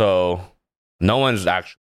also no one's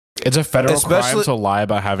actually. It's a federal crime Especially- to lie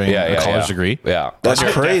about having a college degree. Yeah, That's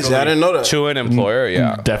crazy. I didn't know that. to an employer.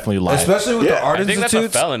 Yeah, Definitely lie. especially with Yeah, the art I think that's a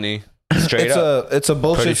institutes, felony. Straight it's up. a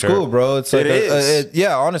bullshit Pretty sure. school, bro. It's like It is.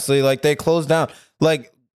 yeah, honestly, like they closed down.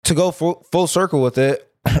 Like to go full circle with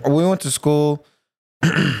it, we went to school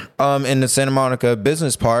in the Santa Monica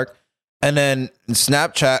Business Park, and then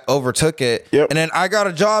Snapchat overtook it. Yep. And then I got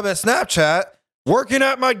a job at Snapchat working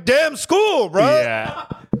at my damn school, bro. Yeah.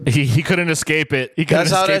 He couldn't escape it. He couldn't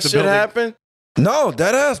That's how escape that the shit building. happened. No,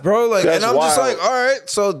 dead ass, bro. Like, That's and I'm just wild. like, all right.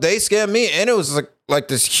 So they scammed me, and it was like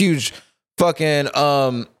this huge fucking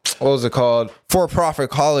what was it called? For-profit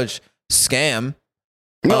college scam.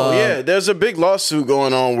 No, yeah, there's a big lawsuit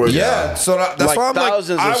going on where Yeah, so that's like why I'm like,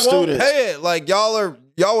 thousands of I won't students. pay it. Like y'all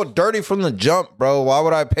were dirty from the jump, bro. Why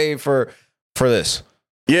would I pay for this?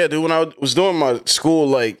 Yeah, dude, when I was doing my school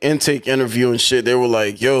like intake interview and shit, they were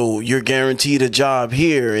like, yo, you're guaranteed a job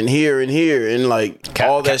here and here and here. And like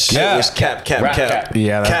all that shit yeah. was cap. Yeah,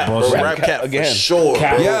 that's Cap, bro, bullshit. rap cap Again. for sure.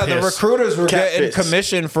 Cap. bro. Yeah, the piss. recruiters were Cat getting piss.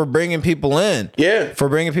 commission for bringing people in. Yeah. For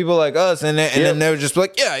bringing people like us, and then they were just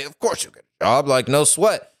like, yeah, of course you get a job, like no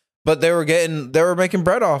sweat. But they were making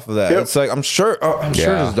bread off of that. Yep. It's like I'm sure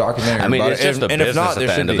there's a documentary. I mean, about it's it. just a and if not, business at there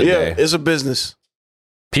the should end of be. the Yeah, day. it's a business.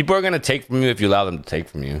 People are gonna take from you if you allow them to take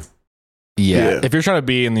from you. Yeah. Yeah. If you're trying to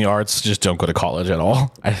be in the arts, just don't go to college at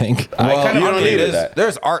all, I think. Well, kinda you don't agree need with it. that.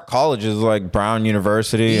 There's art colleges like Brown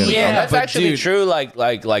University. And, Yeah, that's but actually dude- true. Like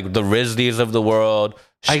the RISDs of the world.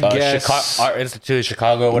 I guess- Art Institute of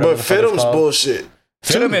Chicago, whatever. But the fuck it's FITM's called. bullshit.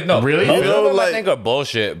 FITM, no, Really? Both of them, I Like- think are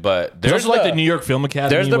bullshit. But There's there's like the New York Film there's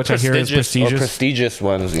Academy, the which I hear is prestigious prestigious.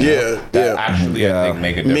 ones. You Yeah, know, that yeah. actually I think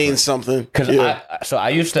make a difference. Means something. Because Yeah. I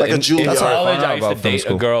used to Like a in Juilliard. college That's how I found I out used to about film date a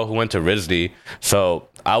school. girl who went to RISD. So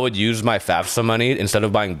I would use my FAFSA money instead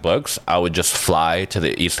of buying books. I would just fly to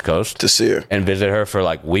the East Coast To see her. and visit her for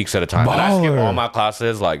like weeks at a time. And I skipped Baller. all my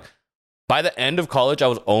classes. Like by the end of college, I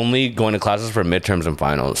was only going to classes for midterms and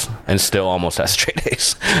finals, and still almost had straight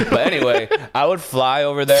A's. But anyway, I would fly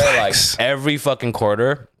over there Facts. like every fucking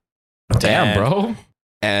quarter. Damn, And- bro.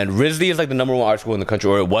 And RISD is like the number one art school in the country,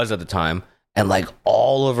 or it was at the time. And like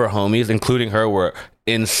all of her homies, including her, were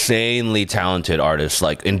insanely talented artists,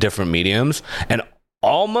 like in different mediums. And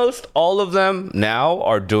almost all of them now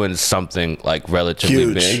are doing something like relatively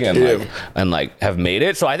Huge. big and Yeah. like have made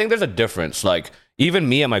it. So I think there's a difference. Like even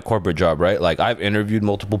me at my corporate job, right? Like I've interviewed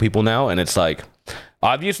multiple people now, and it's like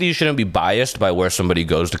obviously you shouldn't be biased by where somebody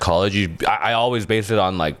goes to college. I always base it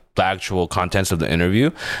on like the actual contents of the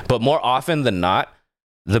interview, but more often than not,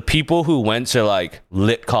 the people who went to like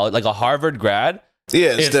lit college, like a Harvard grad, Yeah,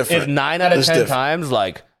 it's is different. 9 out of It's 10 different. times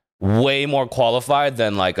like way more qualified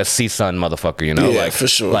than like a CSUN motherfucker, you know? Yeah, like for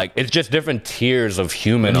sure. Like it's just different tiers of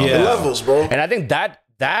human. Yeah. almost. Levels, bro. And I think that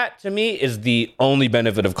to me is the only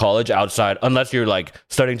benefit of college outside, unless you're like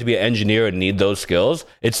starting to be an engineer and need those skills.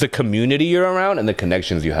 It's the community you're around and the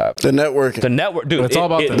connections you have. The networking. The network, dude. It's all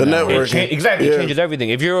about the networking. Exactly, Yeah. it changes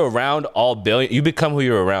everything. If you're around all billion, you become who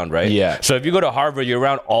you're around, right? Yeah. So if you go to Harvard, you're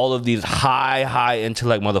around all of these high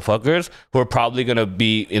intellect motherfuckers who are probably gonna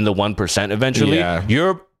be in the 1% eventually. Yeah.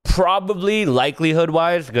 You're probably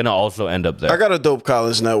likelihood-wise gonna also end up there. I got a dope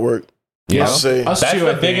college network. Yeah. I'll say Us That's too, the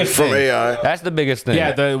I think. biggest from thing. AI. That's the biggest thing.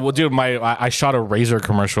 Yeah, dude, I shot a Razor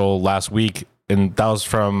commercial last week, and that was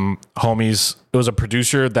from homies. It was a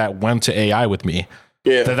producer that went to AI with me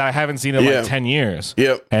Yeah. that I haven't seen in Yeah. like 10 years.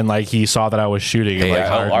 Yep. And like he saw that I was shooting and AI,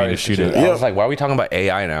 like hired me to shoot it. I was like, why are we talking about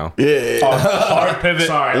AI now? Yeah. Hard pivot.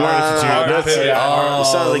 Sorry, Nah, that's it. Oh, It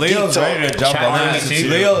sounds like Leo's geek ready talk. to jump on that. ChatGPT.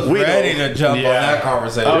 Leo's We ready know. to jump on Yeah. that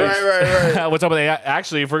conversation. Right. What's up with AI?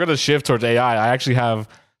 Actually, if we're gonna shift towards AI, I actually have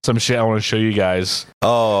some shit I want to show you guys.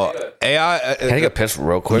 Oh, AI. Can I take a piss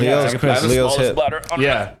real quick? Leo's take a piss. I have the Leo's smallest hip. bladder on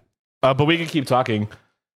Yeah, but we can keep talking.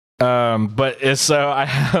 But it's so I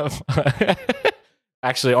have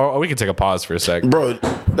actually, or we can take a pause for a sec. Bro,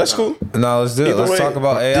 that's cool. No, let's do it. Either Let's way, talk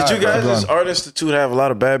about AI. Did you guys, bro. as Art Institute, have a lot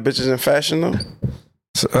of bad bitches in fashion though?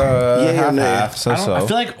 Yeah, Yeah, nah. half. So. I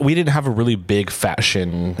feel like we didn't have a really big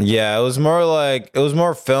fashion. Yeah, it was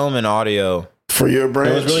more film and audio. For your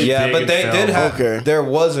branch? really Yeah, big but in they film. did have. Okay. There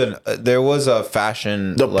was a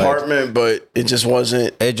fashion department, but it just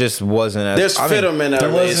wasn't. It just wasn't as. There's Fitum in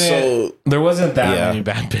LA, so There wasn't that Yeah. many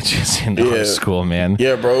bad bitches in Yeah. our school, man.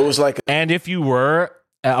 yeah, bro. It was like And if you were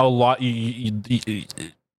a lot,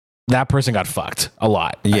 that person got fucked a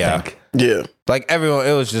lot. I Yeah. think. yeah, like everyone.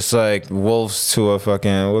 It was just like wolves to a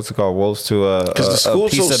fucking what's it called? Wolves to a because the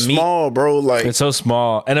school's piece so of meat. small, bro. Like It's so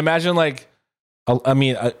small. And imagine like, I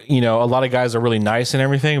mean, a lot of guys are really nice and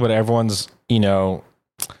everything, but everyone's, how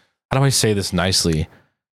do I say this nicely?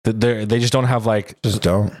 They just don't have like Just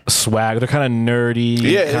don't. swag. They're kind of nerdy,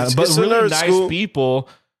 Yeah, kinda, it's but a really nerd nice school. people,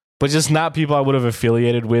 but just not people I would have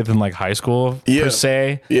affiliated with in like high school Yeah. per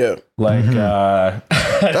se. yeah, Like,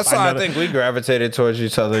 That's why I know think we gravitated towards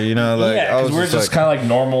each other. You know, like yeah, I because was we're just like, kind of like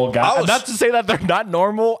normal guys. I was- Not to say that they're not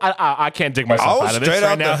normal. I can't dig I myself was out of this straight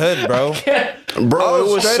right out now. the hood, bro. bro. I it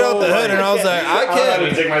was was straight so out the hood, and I was like, I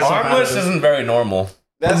can't. dig myself out of Armless this. isn't very normal.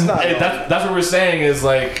 That's not. Hey, that's what we're saying is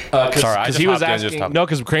like Sorry, I because just he was hopped in, just asking talking. no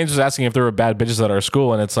because Cranes was asking if there were bad bitches at our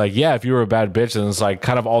school and it's like yeah if you were a bad bitch then it's like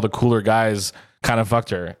kind of all the cooler guys kind of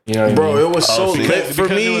fucked her you know what I Bro, mean? it was so see, lit for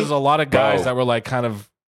because me. there was a lot of guys Bro. that were like kind of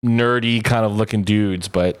nerdy kind of looking dudes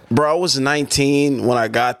but Bro, I was 19 when I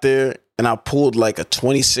got there, and I pulled like a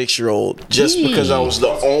 26-year-old just because I was the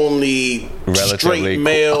only Relatively straight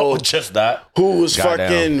male Oh, just that. who was Goddamn.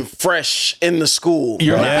 fucking fresh in the school.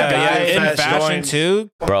 You're Like, like the guy in fashion too.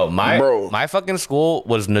 Bro, my Bro. my fucking school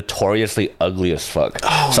was notoriously ugly as fuck.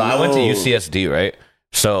 So I went to no. UCSD, right?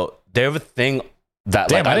 So they have a thing that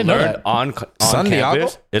Damn, like I I didn't know learned that. on San Diego?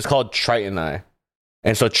 campus. It's called Triton Eye.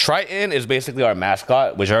 And so Triton is basically our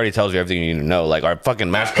mascot, which already tells you everything you need to know. Like our fucking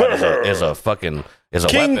mascot is a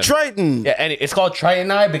King weapon. Triton. Yeah, and it's called Triton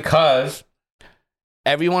Eye because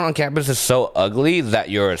everyone on campus is so ugly that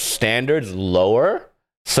your standards lower.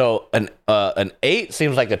 So an 8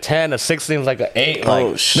 seems like a 10, a 6 seems like an 8. Like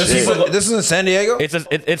Oh, shit. This is in San Diego.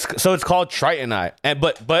 it's called Triton Eye, and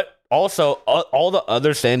but also all the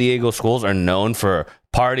other San Diego schools are known for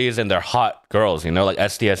parties and they're hot girls, like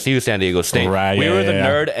SDSU, San Diego State. Right, we yeah, were the yeah.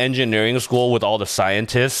 nerd engineering school with all the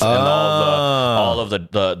scientists and all of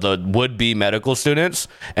the would be medical students,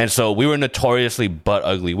 and so we were notoriously butt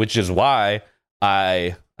ugly, which is why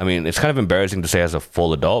I mean, it's kind of embarrassing to say as a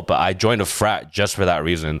full adult, but I joined a frat just for that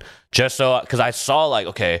reason. Just so, because I saw like,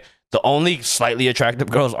 okay, the only slightly attractive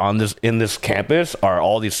girls in this campus are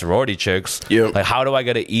all these sorority chicks. Yep. Like, how do I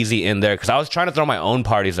get an easy in there? Because I was trying to throw my own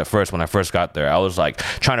parties at first when I first got there. I was like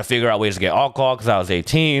trying to figure out ways to get alcohol because I was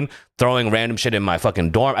 18, throwing random shit in my fucking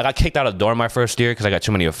dorm. I got kicked out of the dorm my first year because I got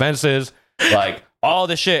too many offenses. Like, all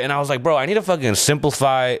this shit. And I was like, bro, I need to fucking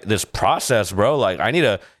simplify this process, bro. Like, I need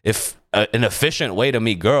an efficient way to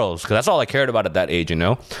meet girls because that's all I cared about at that age,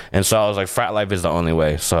 And so I was like, frat life is the only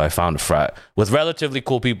way. So I found a frat with relatively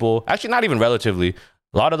cool people. Actually, not even relatively.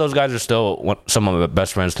 A lot of those guys are still some of my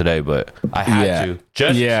best friends today, but I had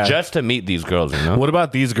to just to meet these girls, what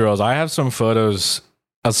about these girls? I have some photos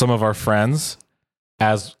of some of our friends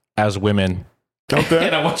as women. Okay.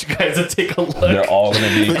 And I want you guys to take a look. They're all gonna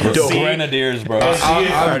be Dope. grenadiers, bro. I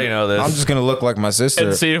I already know this. I'm just gonna look like my sister.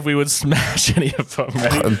 and see if we would smash any of them.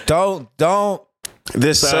 Right? Don't.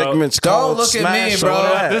 This segment's don't called look at me, Smash bro. or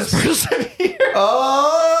Ass. This person here.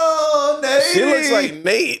 Oh, Nate. She looks like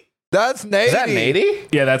Nate. That's Nate. Is that Nady?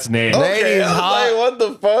 Yeah, that's Nate. Okay, Nate's I was hot. like, what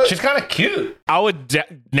the fuck? She's kind of cute. I would.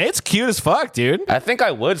 Nate's cute as fuck, dude. I think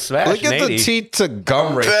I would smash Look at the Nady. teeth to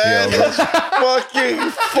gum ratio. That bro. is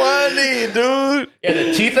fucking funny, dude. Yeah,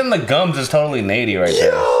 the teeth and the gums is totally Nady right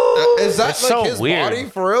there. Is that It's like so his weird. body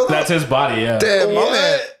for real? That's his body. Yeah. Damn, my What?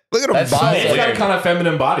 man. Look at at him. That's so He's got a weird. kind of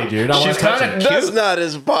feminine body, dude. I want She's to touch kinda him. cute. That's not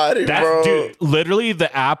his body, That's bro. dude. Literally,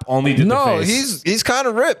 the app only did the No, face. he's kind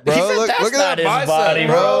of ripped, bro. He said Look that's at that not his bicep, body,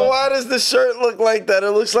 bro. Bro, why does the shirt look like that?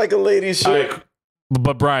 It looks like a lady's shirt. Like,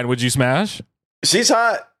 but Brian, would you smash? She's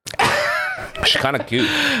hot. She's kind of cute.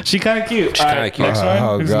 She kind of cute. She's kinda cute. Next one.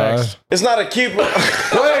 Oh, Who's God. next? It's not a keeper. Wait,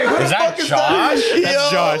 who Is the that fuck is Josh? Yo,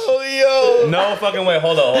 Josh. yo. No fucking way.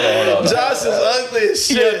 Hold on. Josh is ugly as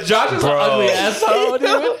shit. Josh is an Bro. ugly asshole,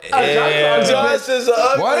 dude. Yeah. Josh is an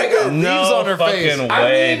ugly. Why they got leaves No on her face? fucking I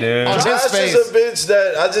way, mean, dude. on his Josh face. is a bitch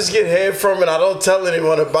that I just get head from and I don't tell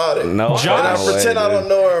anyone about it. No, Josh- And I fucking way, pretend I dude. don't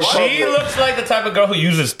know her. in She public. looks like the type of girl who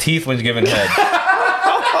uses teeth when giving head.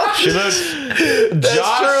 She looks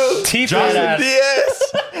That's true. teeth Josh- head ass.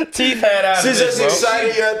 Yes. Teeth head ass. She's just bro.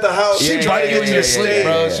 excited you're at the house. She She try to get you to sleep,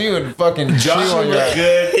 bro. bro. She would fucking Josh chew would on your look ass.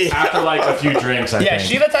 good after like a few drinks. I Yeah, think.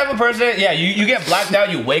 she's the type of person. Yeah, you get blacked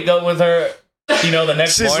out. You wake up with her. You know, the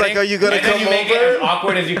next She's morning. like, "Are you gonna and then come you make over?" it as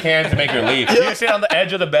awkward as you can to make her leave. You sit on the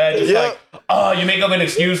edge of the bed, just Yeah. like, oh, you make up an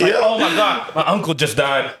excuse, like, Yeah. oh my god, my uncle just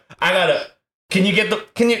died. I gotta. Can you? I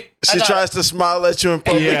She gotta- tries to smile at you in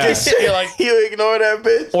public. Yeah. And shit. You're like- you ignore that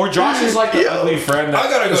bitch. Or Josh is like the Yo. ugly friend that I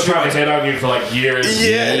gotta go was trying try to hit on you for like years.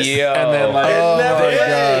 Yes. Yo. And then like, Oh never my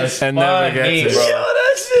ends. gosh. and never Funny, gets it. bro. Yo,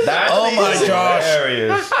 that shit. That Oh is my gosh.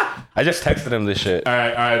 hilarious. I just texted him this shit. All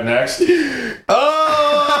right, next.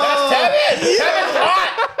 Oh. Tevin! Tevin's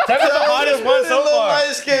hot! Tevin's the hottest one so far.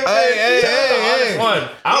 Hey. One.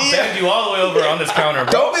 I'll bend you all the way over on this counter,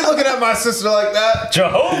 bro. Don't be looking at my sister like that.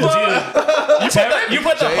 Jehovah! You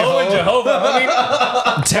put the hoe in Jehovah,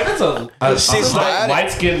 homie. Tevin's a She's like-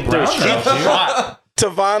 light skinned brown She's girl. hot.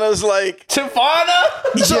 Tavana's like,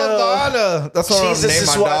 Tavana? Savannah. That's what I'm Jesus name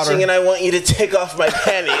is my watching daughter. and I want you to take off my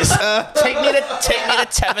panties. Take me to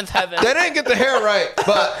 7th heaven. They didn't get the hair right,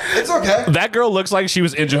 but it's okay. That girl looks like she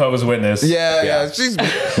was in Jehovah's Witness. Yeah.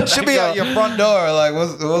 She'll be at your front door. Like,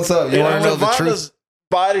 what's up? You want to know the truth? Tavana's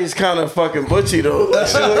body's kind of fucking butchy though. Like,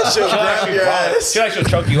 she'll grab your ass. She like she'll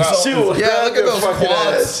choke you out. She will Yeah, grab look at your those fucking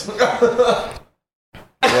quads. ass.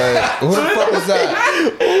 Wait, who the fuck is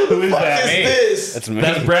that? Who is What that? is me. this? That's me.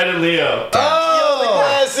 That's Brandon Leo. Yo, the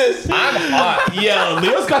glasses. I'm hot. Yo,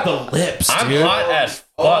 Leo's got the lips, I'm dude. hot as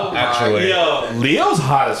fuck, actually. Yo, Leo's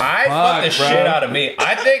hot as I fuck, fuck the bro. shit out of me.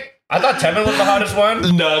 I thought Tevin was the hottest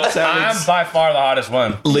one. No, I'm Tevin's by far the hottest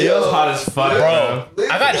one. Leo's hot as fuck, Bro,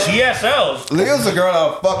 I got GSLs. Leo's a girl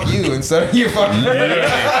that'll fuck you instead of you fucking.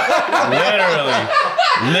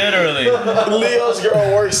 Literally. Leo's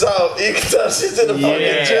girl works out. You can tell she's in the fucking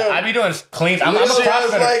Yeah, gym. I be doing clean. I'm a She was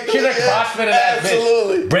CrossFitter. like- She's a yeah, CrossFitter ass bitch.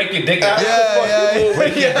 absolutely. Break your dick. Yeah.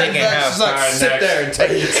 Break your dick in half. She's like, Alright, sit next. there and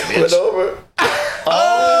take it. Put over.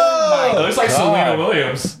 It looks like God. Selena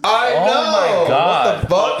Williams. I know. my God. What the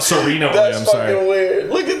fuck? Serena That's Williams, fucking sorry. weird.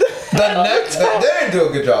 Look at that. The next, they didn't do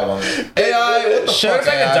a good job on it. AI, what the She fuck? looks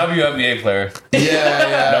like a AI? WNBA player.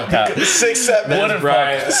 Yeah. No cap. 6'7". Wouldn't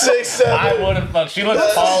Brian. fuck. 6'7". I wouldn't fuck. She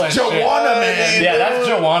looks tall and shit. Joanna Man. Yeah, that's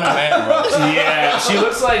Joanna Man, bro. Yeah, she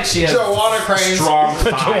looks like she has Joanna Cranes. strong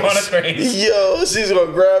Joanna thighs. Cranes. Yo, she's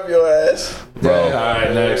gonna grab your ass. Bro.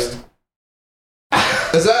 Alright, next.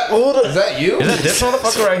 Is that you? Is it this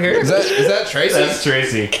motherfucker right here? Is that Tracy? That's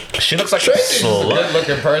Tracy. She looks like Tracy's a a slut. good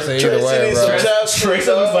looking person either Tracy way, needs bro. some chapstick,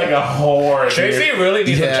 Tracy looks like a whore. dude. Tracy really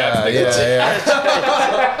needs some chapstick.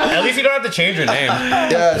 Yeah. At least you don't have to change your name.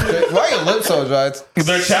 Yeah, why are your lips so dry? It's-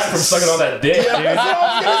 They're chapped from sucking all that dick, dude.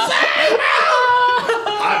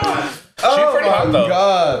 She's pretty hot though.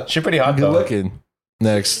 God. She's pretty hot Good though. looking.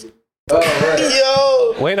 Next. Oh, right.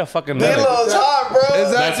 Yo, Wait a fucking minute. D-Lo's hot, bro.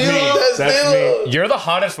 Is that That's you? me. That's That's D-Lo. You're the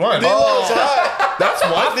hottest one. D-Lo's hot. That's I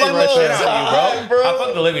my fuck thing the right shit there. out of you, bro. I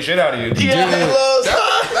fuck the living shit out of you. D-Lo's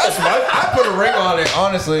hot. That's my. I put a ring on it,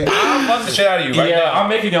 honestly. I fuck the shit out of you right Yeah, now. I'm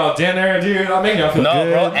making y'all dinner, dude. I'm making y'all feel No,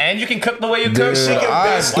 good. bro. And you can cook the way you cook. Dude, She can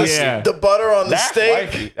I- basically yeah. the butter on the That's steak.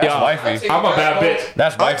 wifey. That's Yeah. wifey. I'm a bad bitch.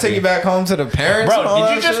 That's I'll take wifey. you back home to the parents. and all Bro,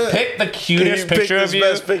 did you that just shit. pick the cutest You picked picture his of you?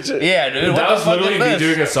 best picture. Yeah, dude. What That the was fuck literally is me this?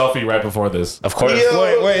 doing a selfie right before this. Of course.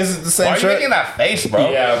 Yo. Wait, is it the same Why are you shirt? making that face, bro?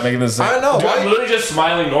 Yeah, I'm making the same. I know, Dude, why- I'm literally just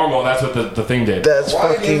smiling normal. That's what the thing did. That's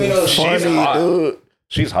Why you give me fucking those- She's funny, hot. dude.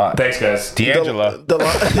 She's hot. Thanks, guys. D'Angela.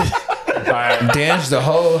 Alright. Dange the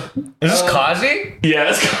whole. Is this Kazi? Yeah,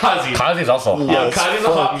 that's Kazi. Kazi's also hot. Yeah, Kazi's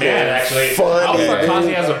a hot man, actually. funny. I would fuck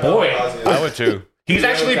Kazi as a boy. I would too. He's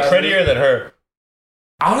actually prettier than her.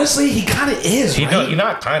 Honestly, he kind of is, He, right? no, he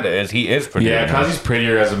not kind of is. He is prettier. Yeah, than her. Kazi's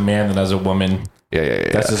prettier as a man than as a woman. Yeah.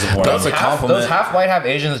 That's disappointing. That's a compliment. Those half white, half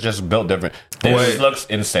Asians just built different. This Wait. looks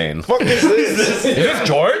insane. Fuck is this? Is this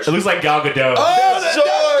George? It looks like Gal Gadot. That's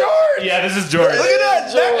George. Yeah, this is George. Look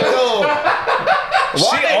at that, George.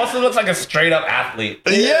 She also looks like a straight up athlete.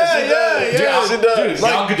 Yeah, she does.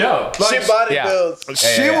 Gal Gadot. She body Yeah. builds.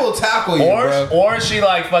 She will tackle you, bro. Or she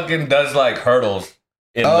like fucking does like hurdles.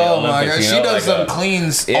 In the Oh my Olympics, god, you she know, does like some a-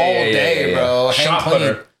 cleans Yeah, all yeah, yeah, day, yeah. bro. Hang Shot clean.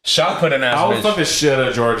 putter. Shot put an ass. I would bitch. fuck the shit out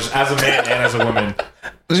of George as a man and as a woman.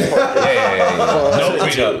 Yeah. No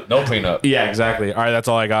prenup. No prenup. Yeah, exactly. All right, that's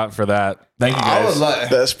all I got for that. Thank you I guys. would let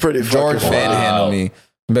That's pretty George fucking wild. manhandle me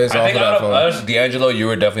based I off think of that out of photo. us, D'Angelo, you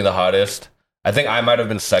were definitely the hottest. I think I might have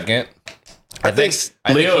been second. I think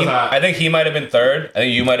Leo's hot. I think he might have been third. I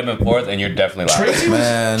think you might have been fourth, and you're definitely last.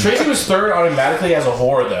 Man. Tracy was third automatically as a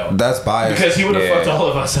whore though, That's biased. because he would have Yeah. fucked all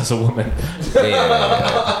of us as a woman.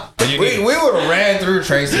 But you we would have ran through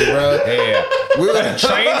Tracy, bro. yeah. We would have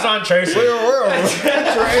Trains on Tracy. trains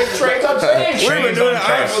on trains. We were Trains doing on the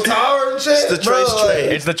Eiffel Trace. Tower and shit. It's the Trace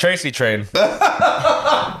train. It's the Tracy train.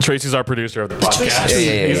 Tracy's our producer of the podcast.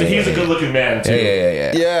 Yeah. He's a good looking man too.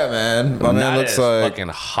 Yeah. Yeah, man. My man Not looks as like fucking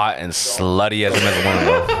hot and slutty as him as a woman,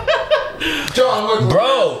 bro. John Wick.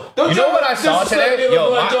 Bro, you know what I saw today? me,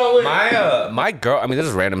 Yo, John Wick. my girl. I mean, this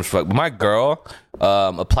is random as fuck. But my girl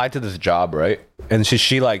applied to this job, right? And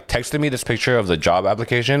she like texted me this picture of the job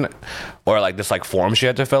application, or like this like form she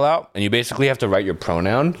had to fill out, and you basically have to write your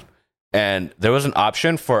pronoun. And there was an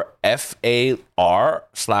option for FAR/FAE or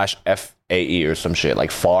some shit,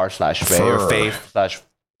 like far/fae or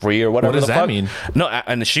faith/free or whatever. What does the that fuck. mean? No,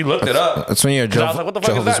 and she looked it up. That's when you're a 'Cause I was like, what the fuck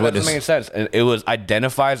is Jehovah's that? That doesn't Witness. make sense. And it was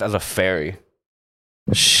identifies as a fairy.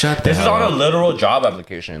 Shut the This is hell on a up. literal job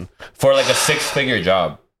application for like a 6-figure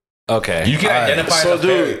job. Okay. You can identify So, as a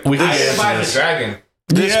fairy. dude, We can Identify answer as a dragon.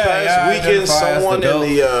 This Yeah, past yeah, weekend, identify as someone the in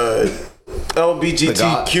the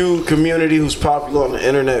LGBTQ community who's popular on the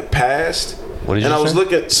internet passed. What did And you I was say?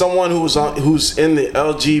 looking at someone who's in the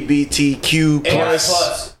LGBTQ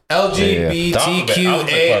plus.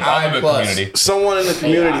 LGBTQAI plus. Someone in the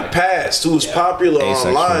community passed who was popular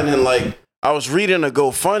Asexual. online, and like I was reading a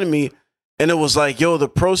GoFundMe, and it was like, yo, the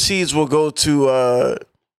proceeds will go to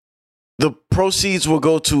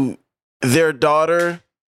their daughter,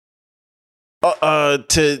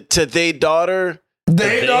 to their daughter.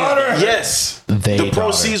 They daughter. Yes, the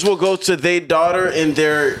proceeds will go to their daughter and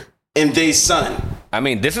their son. I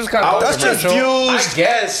mean, this is kind of That's just controversial. views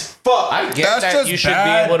as fuck. I get That's that just you should be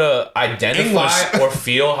bad able to identify or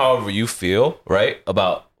feel however you feel, right?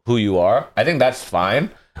 About who you are. I think that's fine.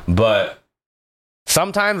 But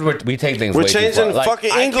sometimes we take things We're way too changing far. Like,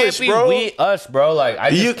 fucking I English, can't be bro. we, us, bro. Like,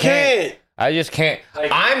 I just You can't. I just can't.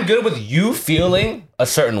 I'm good with you feeling a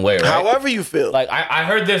certain way, right? However you feel. Like I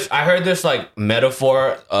heard this like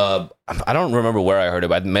metaphor. I don't remember where I heard it,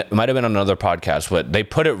 but it might have been on another podcast. But they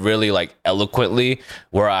put it really like eloquently,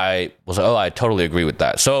 where I was like, oh, I totally agree with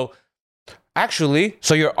that. So actually,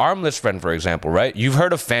 so your armless friend, for example, right? You've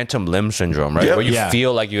heard of phantom limb syndrome, right? Yep. Where you Yeah.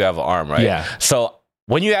 feel like you have an arm, right? Yeah. So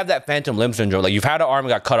when you have that phantom limb syndrome, like you've had an arm that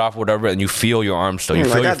got cut off, or whatever, and you feel your arm still, you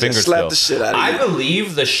feel Like, your I just fingers slapped still. the shit out of I you.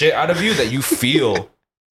 believe the shit out of you that you feel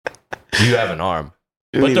you have an arm.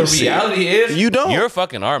 You But need the to see it. reality is, You don't. You're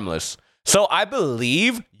fucking armless. So I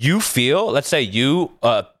believe you feel. Let's say you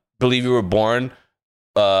believe you were born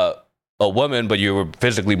a woman, but you were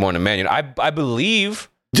physically born a man. I believe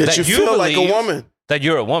That you feel like a believe woman. That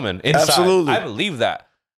you're a woman inside. Absolutely. I believe that.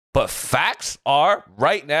 But facts are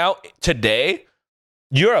right now, today,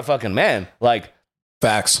 you're a fucking man. Like,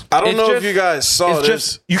 Facts. I don't It's know if just- you guys saw it's this.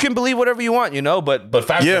 just you can believe whatever you want, but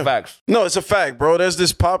facts Yeah. are facts. No, it's a fact, bro. There's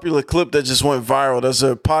this popular clip that just went viral. There's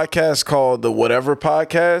a podcast called the Whatever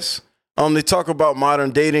Podcast. They talk about modern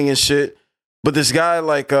dating and shit. But this guy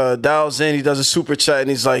like dials in, he does a super chat, and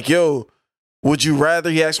he's like, "Yo, would you rather?"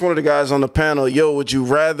 He asked one of the guys on the panel, "Yo, would you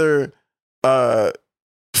rather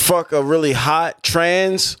fuck a really hot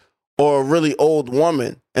trans or a really old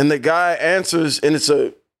woman?" And the guy answers, and it's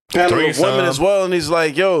a panel of Threesome. women as well, and he's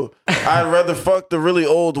like, "Yo, I'd rather fuck the really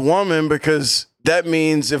old woman because that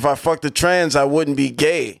means if I fuck the trans, I wouldn't be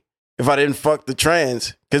gay if I didn't fuck the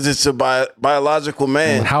trans because it's a biological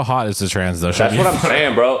man." How hot is the trans though? That's what I'm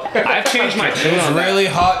saying, bro. I've changed my tune on that. Really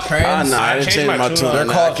hot trans. Nah, I I've didn't changed change my my tune tune. on on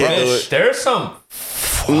that. that. I can't do it. There's some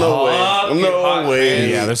No way. fucking No hot way.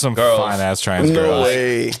 trans Yeah, there's some girls. fine ass trans No girls.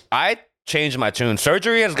 way. I changed my tune.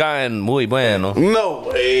 Surgery has gotten muy bueno. No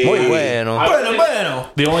way. Muy bueno.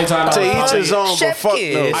 The only time To I each his own, but fuck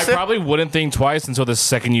no. I probably wouldn't think twice until the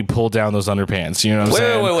second you pull down those underpants. You know what I'm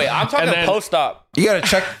saying? Wait. I'm talking And then- post-op. You gotta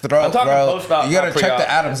check the throat, I'm talking bro. post-op, You gotta not check pre-op.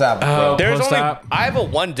 the Adam's apple, bro. Oh, There's only post-op. I have a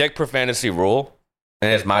one dick per fantasy rule,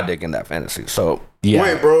 and it's my dick in that fantasy. So Yeah.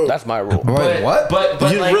 Wait, bro. that's my rule. Wait, what? But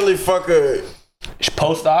You like, really fuck a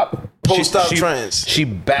post-op. Post-op she- trans. She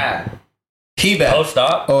bad. He bad.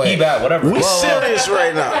 Post-op. Oh, wait. He bad. Whatever. We serious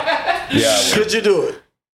right now. Yeah. Could you do it?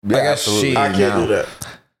 I guess absolutely. I can't do that.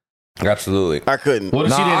 Absolutely. I couldn't. What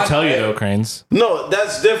if she Nah, didn't tell you I- though, Cranes? No,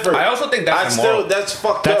 that's different. I also think that's immoral. that's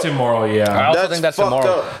fucked That's up. immoral. Yeah. I also think that's fucked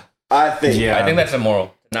immoral. up. I think. Yeah. I think that's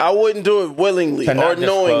immoral. I wouldn't do it willingly To not or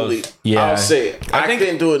knowingly. disclose. Yeah. I'll say it. I think-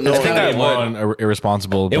 couldn't do it I knowingly. think I would. Immoral and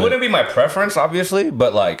irresponsible. It but- wouldn't be my preference, obviously,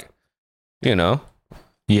 but like, you know,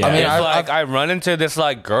 Yeah. I mean, it's I run into this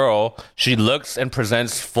like girl. She looks and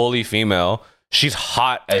presents fully female. She's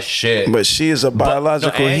hot as shit. But she is a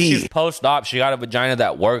biological and she's he. post-op. She got a vagina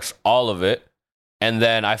that works, all of it. And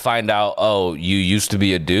then I find out, oh, you used to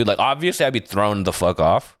be a dude. Like, obviously, I'd be thrown the fuck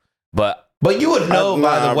off. But But you would know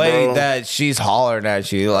by Nah, the way bro. that she's hollering at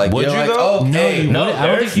you. Like, Would you're you like, though? oh, no, hey, you no, wouldn't. I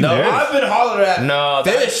don't think you there's- would. no, I've been hollered at. no,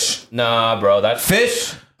 Fish. Nah, bro, that's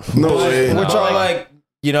Fish. No way. Which No, are like- like,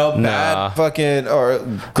 you know, Nah. bad fucking or I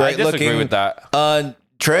great disagree looking with that.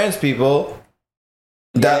 trans people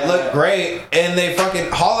that look great and they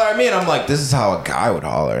fucking holler at me and I'm like, this is how a guy would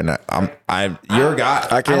holler and I'm you're a guy.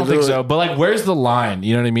 I I can't don't do think it. so. But like, where's the line?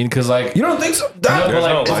 You know what I mean? Because like, You don't think so? No, That, but,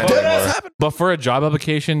 like, no line dead ass anymore. happened. but for a job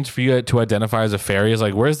application for you to identify as a fairy is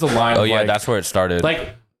like, where's the line? Oh, of, yeah, like, that's where it started. like,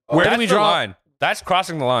 where that's do we the draw? line. That's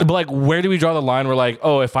crossing the line. But like, where do we draw the line? Where like,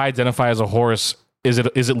 oh, if I identify as a horse, is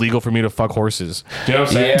it legal for me to fuck horses? Do you know what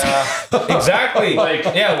I'm saying? Yeah, exactly. Like-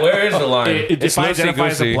 yeah, where is the line? If I identify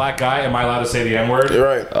as a black guy, am I allowed to say the N word? You're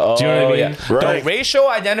right. Oh, Do you know what I mean? Yeah. Right. The racial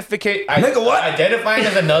identification. Nigga, what? Identifying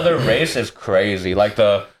as another race is crazy. Like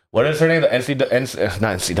the what is her name? The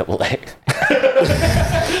not NCAA.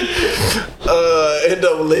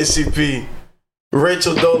 NAACP.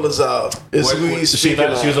 Rachel Dolezal is who he's She speaking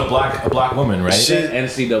thought she was of. a black woman, right?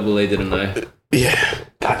 NCAA, didn't I? Yeah.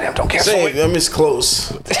 Goddamn! Don't cancel Same. it. I mean, it's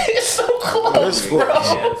close. It's so close, It's bro.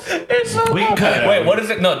 close. It's so We can close. cut it out. Wait, what is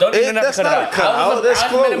it? No, don't even have That's to cut it not out. a cut out. That's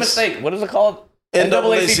I made a close. mistake. What is it called?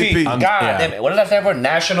 NAACP. God Yeah. damn it! What does that stand for?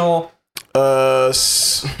 National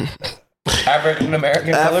African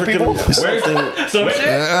American Colored People. something. So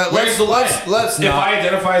Let's if I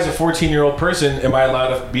identify as a 14-year-old person, am I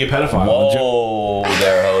allowed to be a pedophile? Whoa,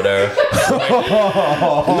 there, ho, there. I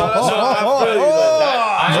feel you, though.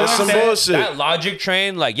 That's some bullshit. That logic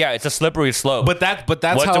train, like, yeah, it's a slippery slope. But that's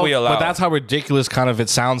What how do we allow? But that's how ridiculous kind of it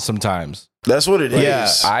sounds sometimes. That's what it is. Yeah.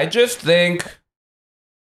 I just think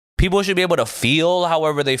people should be able to feel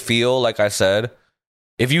however they feel. Like I said,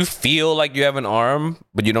 if you feel like you have an arm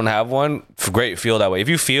but you don't have one, great, feel that way. If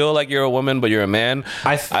you feel like you're a woman but you're a man,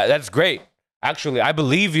 that's great. Actually, I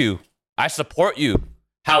believe you. I support you.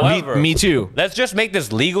 However, me too. let's just make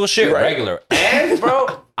this legal shit regular. And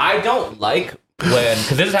bro, I don't like when, because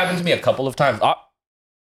this has happened to me a couple of times.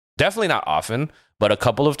 Definitely not often, but a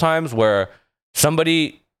couple of times where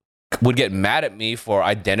somebody would get mad at me for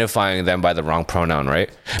identifying them by the wrong pronoun, right?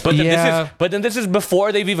 But then this is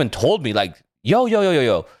before they've even told me, like,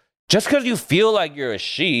 yo. Just because you feel like you're a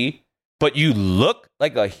she, but you look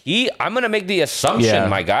like a he, I'm gonna make the assumption,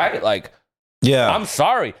 my guy, like, Yeah. I'm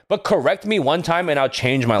sorry, but correct me one time and I'll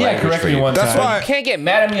change my language correct for me you. one That's time. why You can't get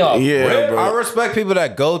mad at me off. Yeah, rip. bro. I respect people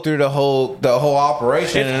that go through the whole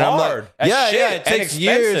operation. It's and I'm hard like, as yeah, shit yeah, it and takes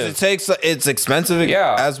years. expensive. It's expensive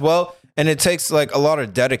Yeah. as well. And it takes like a lot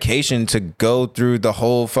of dedication to go through the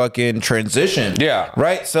whole fucking transition. Yeah.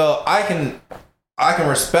 Right? So I can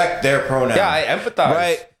respect their pronoun. Yeah, I empathize.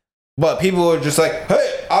 Right? But people are just like,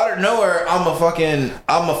 hey, out of nowhere, I'm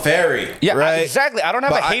a fairy. Yeah, right? exactly. I don't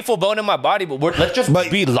have But a hateful bone in my body, but let's just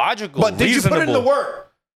be logical. But did you reasonable. put in the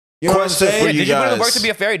work? You know what I'm Question saying? for Yeah, you did you put in the guys. work to be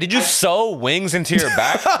a fairy? Did you sew wings into your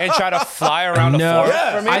back and try to fly around a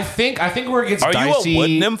forest for me? I think where it gets Are dicey. you a wood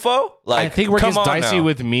nympho? Like, I think where it come gets on dicey now.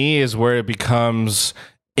 with me is where it becomes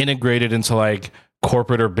integrated into like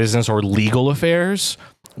corporate or business or legal affairs.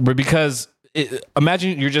 But because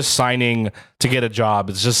imagine you're just signing to get a job.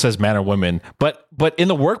 It just says man or woman. But in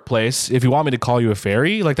the workplace, if you want me to call you a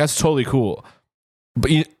fairy, like that's totally cool.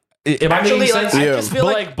 But am I making sense? I just feel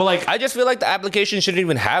but like I just feel like the application shouldn't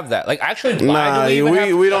even have that. Like, actually, why Nah, do we even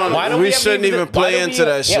have, we don't- why we have shouldn't even why play do we into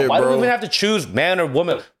that shit, why do we bro. even have to choose man or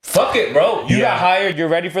woman? Fuck it, bro. You got hired. You're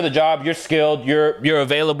ready for the job. You're skilled. You're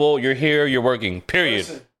available. You're here. You're working. Period.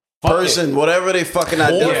 Person, whatever they fucking Or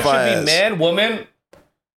it identify should be as. man, woman,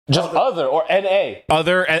 just other or NA.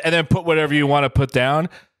 other and then put whatever you want to put down.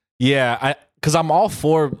 Yeah, because I'm all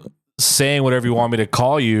for saying whatever you want me to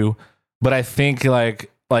call you, but I think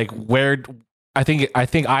like where I think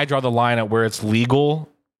I draw the line at where it's legal,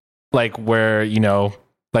 like where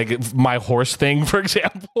like my horse thing, for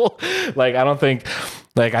example. Like I don't think,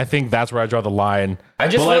 like I think that's where I draw the line. I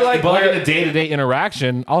just but feel like but we're- in a day-to-day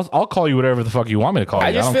interaction, I'll call you whatever the fuck you want me to call you.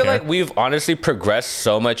 I just don't feel care. like we've honestly progressed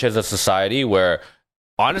so much as a society where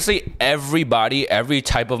honestly, every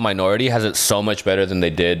type of minority has it so much better than they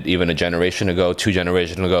did even a generation ago, 2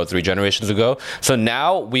 generations ago, 3 generations ago. So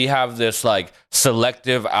now we have this like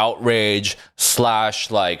selective outrage /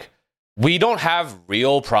 like we don't have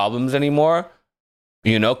real problems anymore,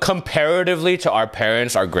 you know, comparatively to our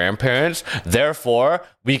parents, our grandparents. Therefore,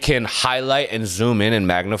 we can highlight and zoom in and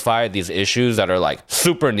magnify these issues that are like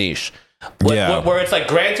super niche. Where it's like,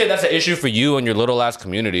 granted, that's an issue for you and your little ass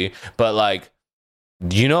community, but like,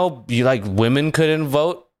 you know, women couldn't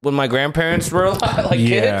vote when my grandparents were like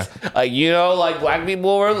kids. Like, you know, like black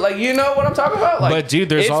people were like, you know what I'm talking about? Like, but dude,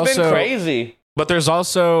 there's it's been crazy. But there's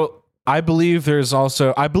also, I believe there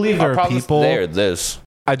are people.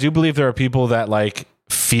 I do believe there are people that like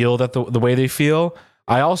feel that the way they feel.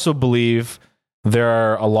 I also believe there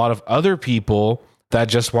are a lot of other people that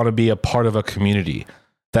just want to be a part of a community.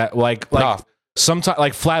 That like sometimes,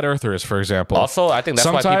 like flat earthers, for example. Also, I think that's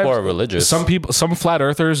why people are religious. Some flat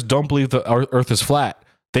earthers don't believe the earth is flat.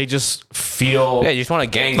 They just feel you just want to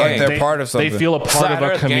gang. Like they're part of something. They feel a part Flat of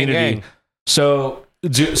a earth, community. gang. So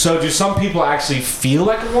do some people actually feel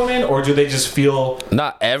like a woman, or do they just feel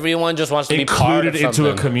Not everyone just wants to be part of included into a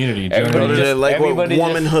something. community? Do you know what I Everybody mean? just- like what everybody just-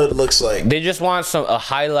 womanhood looks like. They just want a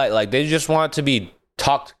highlight. Like they just want to be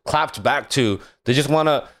clapped back to. They just want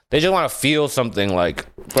to feel something. Like,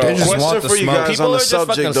 bro, They just Question want the for you smoke. guys people on are the just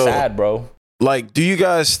subject fucking though. sad, bro. Like, do you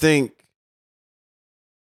guys think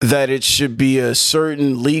that it should be a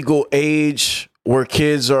certain legal age where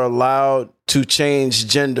kids are allowed to change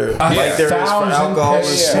gender, like there is for alcohol and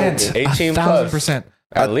smoking? 18 plus. 1,000%.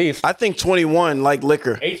 At least. I think 21, like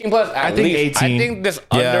liquor. 18 plus, at think least. 18. I think this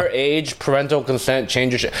Yeah. underage parental consent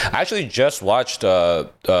changes shit. I actually just watched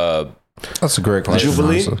That's a great question.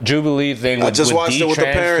 Jubilee? honestly. Jubilee thing with, just watched it with the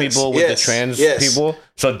D-trans parents. people, with Yes, the trans yes. people.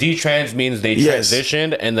 So D-trans means they Yes.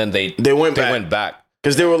 transitioned and then they went back.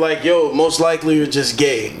 Because they were like, yo, most likely you're just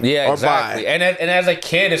gay. Yeah, or exactly. bi. And as a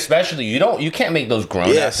kid, especially, you can't make those grown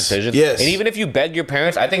Yes, ass decisions. yes. And even if you beg your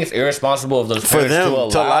parents, I think it's irresponsible of those For parents them to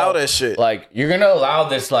to allow that shit. Like, you're gonna allow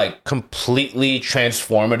this like completely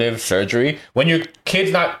transformative surgery when your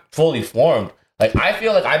kid's not fully formed. Like, I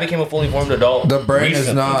feel like I became a fully formed adult. The brain is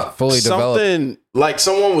recently. not fully developed. Something like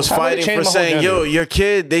someone was How about fighting change for my whole saying, yo, gender? your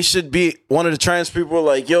kid, they should be, one of the trans people were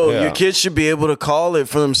like, yo, Yeah. your kid should be able to call it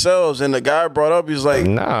for themselves. And the guy brought up, he was like,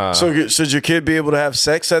 Nah. so should your kid be able to have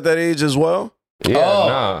sex at that age as well? Yeah,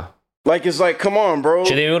 nah. Like, it's like, come on, bro.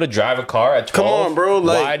 Should they be able to drive a car at 12? Come on, bro.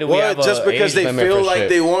 Like, why do we have what? Just a because age they limit feel for like shit?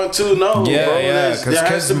 they want to? No, Yeah, bro. yeah, There's- 'cause there has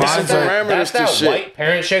kids' to be some minds are- parameters That's to that shit. white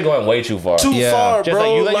parent shit going way too far. Too Yeah. far, Just bro.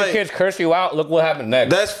 like you let Like, your kids curse you out, look what happened next.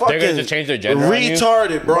 that's fucking They're gonna just change their gender on you?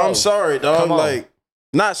 retarded, bro. Bro, I'm sorry, dog. come on. Like,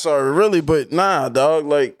 not sorry, really, but nah, dog.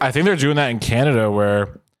 Like, I think they're doing that in Canada, where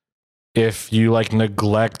if you like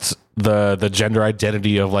neglect the gender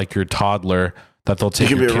identity of like your toddler, that they'll take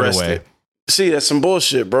you can your be kid arrested. away. See, that's some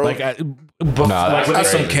bullshit, bro. Like,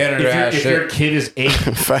 That's some Canada ass if shit. your kid is 8,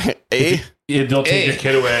 eh? they'll take your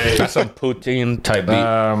kid away. That's some Putin type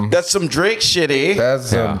beat. That's some Drake shit, eh? That's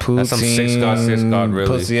some Yeah, poutine. that's some six God, really.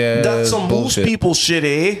 Pussy ass That's some moose bullshit. people shit,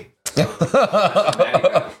 eh?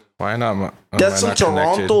 Why not? That's some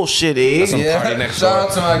Toronto shit, eh? Party next Shout door.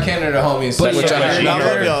 out to my Canada homies. But Which I yeah, I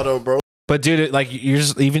love y'all though, bro. But dude, like you're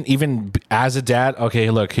just even as a dad, okay,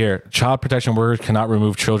 look here. Child protection workers cannot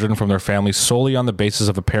remove children from their families solely on the basis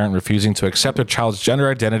of a parent refusing to accept their child's gender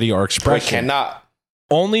identity or We expression. cannot.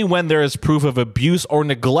 Only when there is proof of abuse or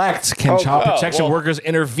neglect can child protection workers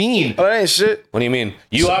intervene. Oh, that ain't shit. What do you mean?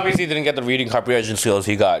 You obviously didn't get the reading comprehension skills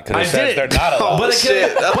he got because I it says did. they're not allowed. But it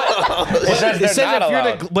shit. It says It they're says not if you're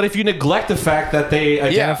allowed. but if you neglect the fact that they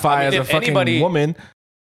identify I mean, as a if fucking anybody- woman,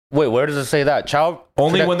 Wait, where does it say that? Child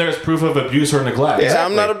only when there's proof of abuse or neglect. Yeah,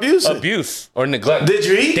 I'm not abusive. abuse or neglect. Did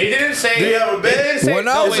you eat? They didn't say. Do you have a they bed? didn't say- When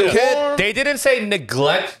I no, was wait, a kid- they didn't say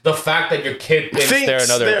neglect the fact that your kid thinks they're Thinks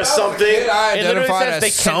another. there's something. I It literally identified says they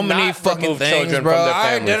as so many cannot fucking remove things, children bro. from their I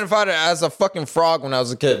families. identified it as a fucking frog when I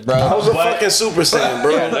was a kid, I bro. was a fucking Super Saiyan,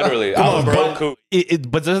 bro. Yeah, literally. Come I on, was bro. Goku.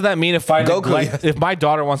 But doesn't that mean if I Goku, neglect, if my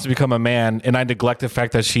daughter wants to become a man and I neglect the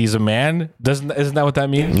fact that she's a man, isn't that what that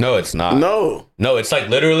means? No, it's not. No. No, it's like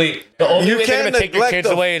literally the only You way they're can't gonna take your neglect kids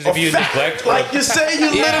the away is if you fact. neglect. Like you say, you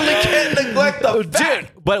literally can't neglect the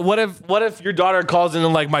fact. But what if your daughter calls in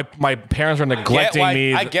and like my parents are neglecting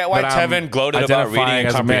me? I get why that I'm Tevin gloated about reading identifying and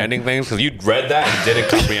as a man. comprehending things because you read that and didn't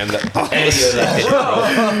comprehend that. Any of that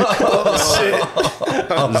shit,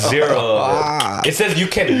 bro. Zero. It says you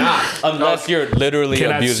cannot unless you're literally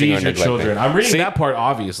Cannot abusing or seize your neglecting. children. I'm reading See? that part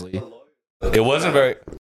obviously. It wasn't very.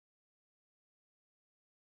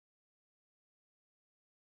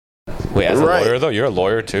 Wait, as a Right. lawyer though, you're a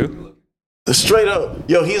lawyer too. Straight up.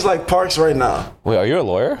 Yo, he's like Parks right now. Wait, are you a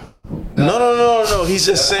lawyer? No. He's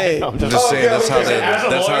just saying. I'm just saying that's how they. As a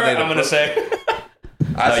That's how lawyer, they. I'm gonna say.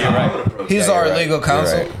 No, you're right. He's Yeah, our you're right. legal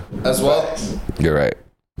counsel You're as well. You're right.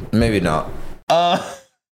 Maybe not.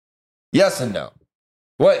 Yes and no.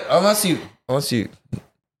 Wait, unless you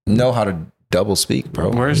know how to double speak,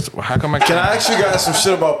 bro. How come I Can can't? I ask you guys some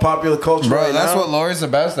shit about popular culture Bro, right that's now? what lawyers are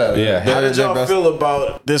best at. Yeah. How did y'all feel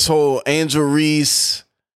about this whole Angel Reese?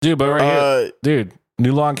 Dude, but right here, dude,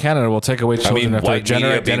 new law in Canada will take away children if their white gender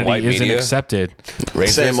media being white identity isn't media. accepted.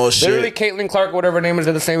 Same old shit. Literally, Caitlyn Clark, whatever her name is,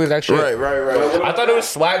 did the same exact shit. Right. I thought it was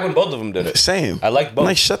swag when both of them did it. Same. I like both.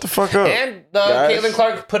 Like, shut the fuck up. And Guys. Caitlyn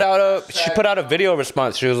Clark put out a video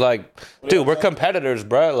response. She was like, "Dude, we're competitors,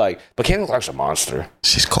 bro." Like, but Caitlyn Clark's a monster.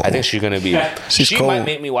 She's cold. I think she's gonna be. She's she cold. might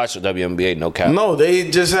make me watch the WNBA. No cap. No, they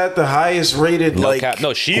just had the highest rated No like cap.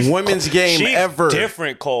 No, she's women's game she's ever.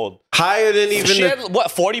 Different cold. Higher than even She the had what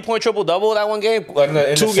 40-point triple double that one game. Like in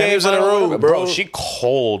the 2 games in a semifinal or row, whatever. bro. She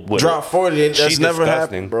cold. With drop 40. That's She's never disgusting,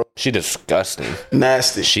 happened, bro. She disgusting.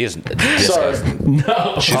 Nasty. She is disgusting.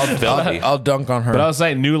 No. She's filthy. I'll dunk on her. But I was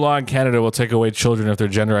saying, new law in Canada will take away children if their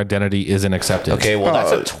gender identity isn't accepted. Okay, well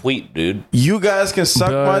that's a tweet, dude. You guys can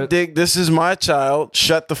suck my But- dick. This is my child.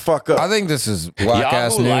 Shut the fuck up. I think this is whack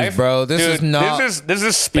ass Yahoo news, Life, bro. This dude, is not. This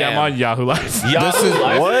is spam. Yeah, I'm on Yahoo Life. Yahoo This is-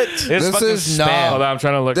 Life. What? This This fucking is not- spam. Hold on, I'm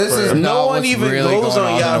trying to look This for is it. not No one what's even really goes going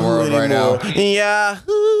on in the Yahoo world right anymore. now.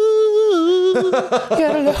 Yahoo. Bro,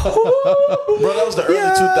 that was the early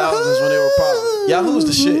 2000s when they were popping. Yahoo's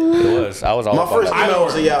the shit. It was. I was all My about first that. email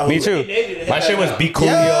was a Yahoo. Me too. My shit was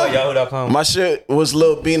becoolio@yahoo.com. My shit was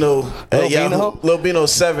Lil Bino at Lil Yahoo. Bino? Lil Bino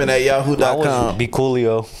 7 at yahoo.com.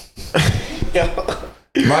 Becoolio.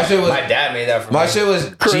 My shit was. My dad made that for My me. shit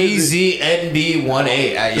was Crazy.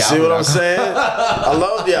 GZNB18 at Yahoo. See what I'm saying? I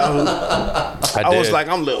loved Yahoo. I was like,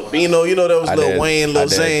 I'm Lil Bino. You know, that was I Lil did. Wayne, I Lil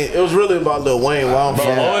did. Zane. It was really about Lil Wayne. Where I'm Bro,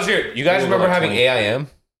 from. what was your? You guys remember having AIM?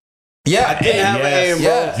 Yeah, I didn't have an aim, bro.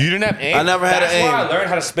 Yeah. You didn't have AIM. I never had That's an where I aim. learned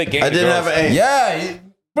how to spit game. I didn't have an aim. Yeah,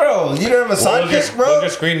 bro. You didn't have a What was your, sidekick, what bro. was your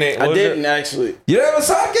screen name? What I was your- didn't actually. You didn't have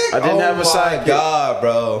a sidekick. I didn't have a Oh sidekick. my god,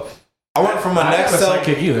 bro. I went from a I next didn't have a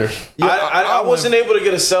cell. sidekick either. I wasn't able to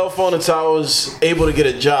get a cell phone until I was able to get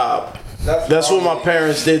a job. That's what my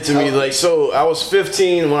parents did to me. Like, so I was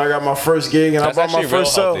 15 when I got my first gig, and That's I bought my actually real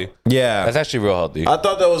first cell. healthy. Yeah, That's actually real healthy. I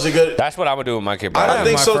thought that was a good. That's what I would do with my kid. I Bro. had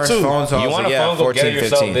think my so, first too. phone, so I You was want like, a phone? Go get it 14,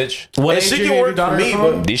 yourself, 15. bitch. What And age she did you can give your work daughter for a me,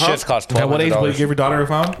 phone? but These shits cost At what age will you $1,200. give your daughter a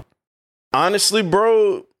phone? Honestly,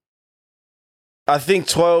 bro, I think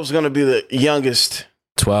 12 is gonna be the youngest.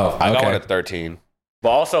 12. I got one Okay. at 13. But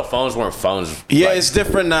also, phones weren't phones. Yeah, Like, it's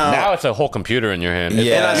different now. now it's a whole computer in your hand.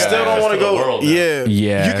 Yeah. and I You still have don't want to access the go. world now. Yeah,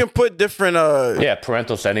 Yeah. You can put different Yeah,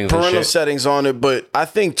 parental settings. parental and shit. settings on it, but I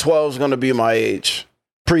think 12 is gonna be my age,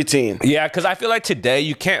 preteen. Yeah, because I feel like today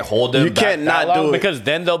you can't hold them. You back can't that not long do it. because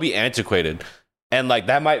then they'll be antiquated, and like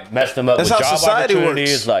that might mess them up That's with how job society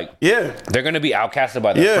opportunities. works. Like Yeah, they're gonna be outcasted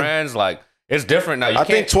by their Yeah. friends. Like it's different now. You I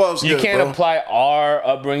think can't- 12's You good, can't bro. apply our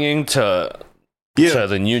upbringing to yeah.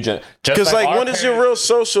 the new gen. Because like, our when does your parents- real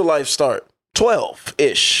social life start? 12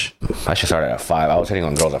 ish. I should start at 5. I was hitting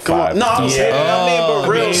on girls at Come 5. on, no, I'm saying, I mean, but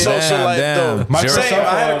real damn, social life damn. though. My Same. first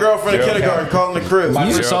I had a girlfriend in Zero kindergarten calling the crib. My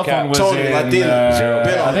Zero first cell cap. phone was Tony, in, Latino. Zero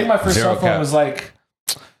cap. I think my first Zero cell phone cap. was like,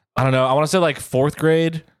 I don't know. I want to say like 4th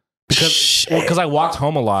grade because Shit. I walked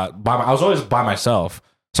home a lot. I was always by myself.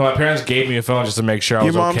 So my parents gave me a phone just to make sure I Your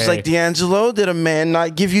was mom's okay. like, D'Angelo, did a man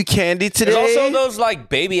not give you candy today? There's also those like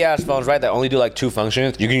baby ass phones, right? That only do like 2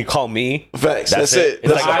 functions. You can call me. Facts. That's it.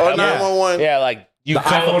 It's That's like oh, a- 911. Yeah, like you The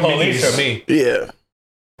call the iPhone police minis. or me. Yeah.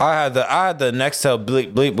 I had the Nextel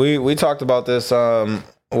bleep bleep. We talked about this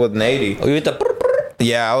with Nady. Oh, you hit the.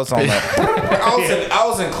 Yeah, I was on that. I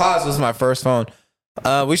was in class. It was my first phone.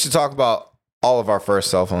 We should talk about all of our first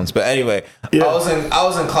cell phones. But anyway, Yeah. I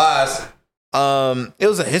was in class. It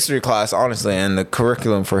was a history class, honestly, and the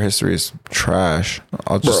curriculum for history is trash.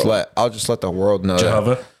 I'll just let the world know that.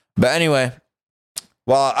 Java. But anyway,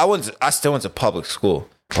 well, I still went to public school.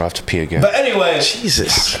 I'll have to pee again. But anyway,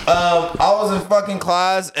 Jesus. I was in fucking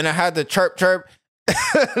class and I had the chirp chirp,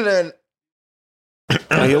 and then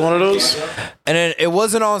I get one of those? it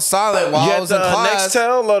wasn't on silent while You I had was in the class.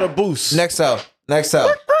 Nextel or the Boost? Nextel.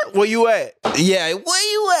 Where you at? Yeah,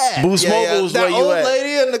 where you at? Boost Mobile's that where you old at?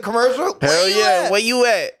 lady in the commercial. Hell yeah. Where you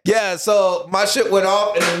at? Yeah, so my shit went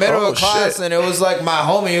off in the middle Oh, of class, shit. and it was like my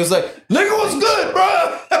homie. He was like, "Nigga, what's good,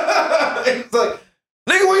 bro?" He was like,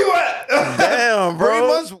 "Nigga, where you at?" Damn, bro.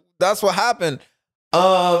 Pretty much, that's what happened.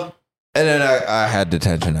 And then I had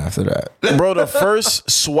detention after that. Bro, the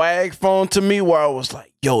first swag phone to me where I was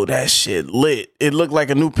like, yo, that shit lit. It looked like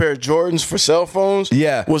a new pair of Jordans for cell phones.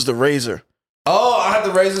 Yeah. Was the Razor. Oh, I had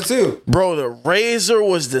the razor too. Bro, the razor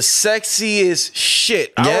was the sexiest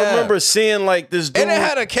shit. I Yeah. remember seeing like this dude. And it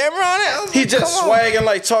had a camera on it. I was he like, just come on. swagging,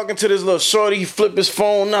 like talking to this little shorty. He flip his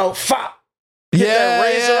phone out. Fop. Hit that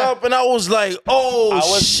razor yeah. up, and I was like, "Oh I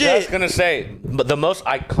was shit!" just gonna say, but the most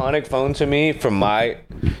iconic phone to me from my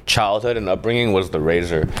childhood and upbringing was the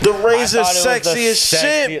Razor. The Razor I thought it was sexy the as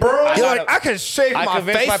shit, bro. I You're thought like, I could shave I my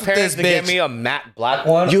convinced face my with parents this to get bitch. me a matte black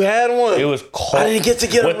one. You had one. It was cold. I didn't get to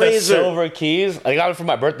get with a Razor. the silver keys. I got it for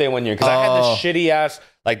my birthday one year because I had this shitty ass,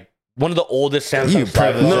 like one of the oldest Samsung You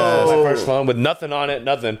phones. No. My first phone with nothing on it,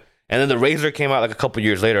 nothing. And then the Razor came out like a couple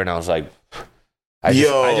years later, and I was like, I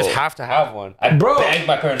just have to have one. I begged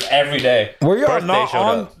my parents every day. Were you Birthday not showed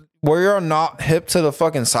on? up. Were you not hip to the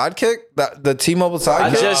fucking Sidekick? That the T-Mobile Sidekick. I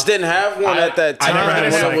just didn't have one at that I time. never had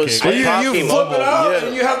a when it was Sidekick. you Pocky flip Mobile. it out Yeah.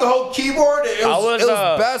 and you have the whole keyboard. It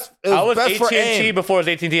was best. It I was was best for AT&T aim. before it was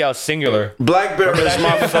AT&T. I was Singular. BlackBerry was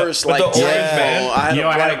my first With like the orange type man. phone. I had Yo,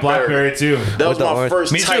 I had a BlackBerry too. That was the my orange-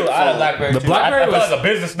 first Me type too. I had a phone. BlackBerry. The too. BlackBerry I felt was- like a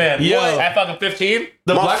businessman. Yo. At fucking 15.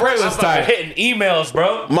 The My BlackBerry first- was I was tight. hitting emails,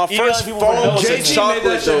 bro. My Emailing first people for phone no was reason. a JT made chocolate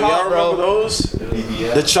that shit though. hot, Y'all bro. remember those?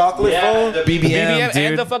 The chocolate phone? BBM dude.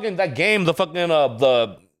 and the fucking that game, the fucking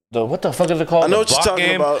the what the fuck is it called? I know The what you're block talking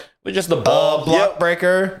game about. With just the ball, Block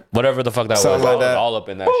breaker. whatever the fuck that Something was. like I was that. all up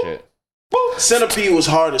in that shit. Centipede was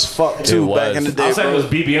hard as fuck too It back in was. the I day, was saying it bro. was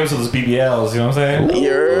BBMs, so it was BBLs. You know what I'm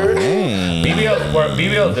saying?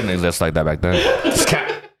 BBL didn't exist like that back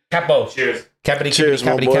then. Capo. Cheers. Cavity, Cheers,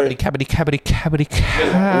 my cavity, boy. cavity, cavity, cavity, cavity,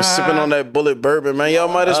 cavity. We're sipping on that bullet bourbon, man. Y'all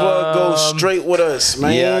might as well go straight with us,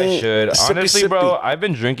 man. Yeah, I should. Sippy, Honestly, sippy. bro, I've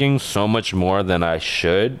been drinking so much more than I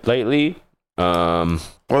should lately. Well,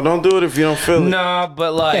 don't do it if you don't feel it. Nah,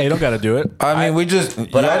 but like, Yeah, you don't got to do it. I mean, we just I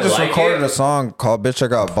y'all just like recorded it. a song called "Bitch I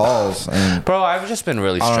Got Balls." And bro, I've just been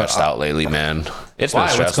really stressed out lately, man. It's been Why?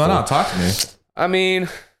 stressful. What's going on? Talk to me. I mean,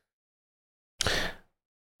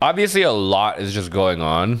 obviously, a lot is just going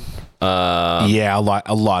on. Yeah,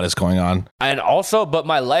 a lot is going on. And also, but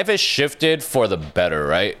my life has shifted for the better,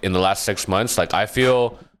 right? In the last 6 months, like I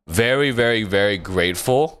feel very, very, very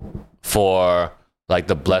grateful for like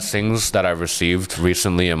the blessings that I've received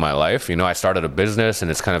recently in my life. You know, I started a business and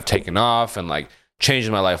it's kind of taken off and like changed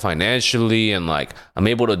my life financially, and like I'm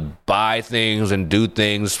able to buy things and do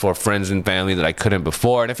things for friends and family that I couldn't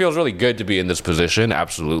before. And it feels really good to be in this position,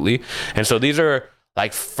 absolutely. And so these are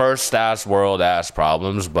like first ass world ass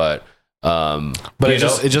problems, but But it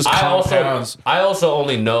just compounds. I also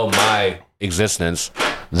only know my existence.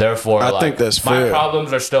 Therefore, I like, think that's my fair.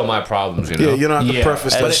 problems are still my problems, you know? Yeah, you don't have to Yeah.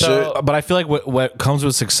 preface And that so- shit. But I feel like what comes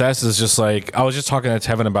with success is just like, I was just talking to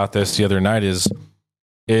Tevin about this the other night, is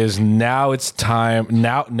now it's time.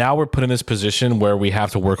 Now we're put in this position where we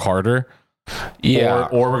have to work harder,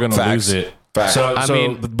 or we're gonna Facts. lose it. Facts. So I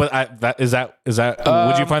mean- that is that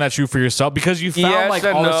would you find that true for yourself? Because you found Yes like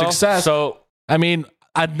and all the no. success. So I mean,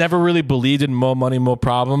 I've never really believed in more money, more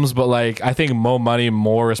problems, but like I think more money,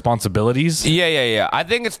 more responsibilities. yeah. I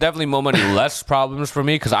think it's definitely more money, less problems for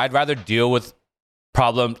me, because I'd rather deal with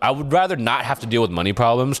problems. I would rather not have to deal with money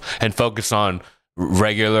problems and focus on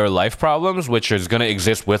regular life problems, which is going to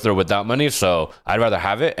exist with or without money. So I'd rather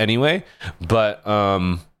have it anyway. But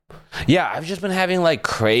yeah, I've just been having like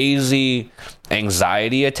crazy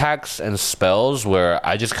anxiety attacks and spells where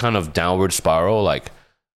I just kind of downward spiral. Like,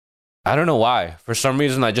 I don't know why. For some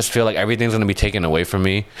reason, I just feel like everything's going to be taken away from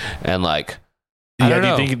me. And like, I don't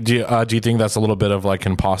know. Do you think that's a little bit of like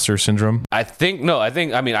imposter syndrome? I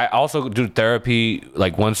mean, I also do therapy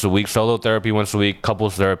like once a week, solo therapy once a week,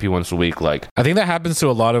 couples therapy once a week. Like, I think that happens to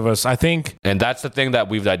a lot of us. I think and that's the thing that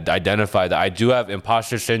we've identified, that I do have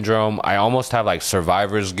imposter syndrome. I almost have like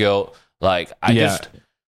survivor's guilt. Like, I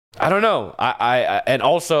don't know. I and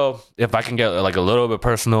also, if I can get like a little bit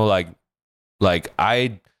personal, like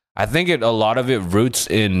I think a lot of it roots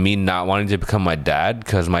in me not wanting to become my dad,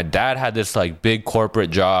 because my dad had this like big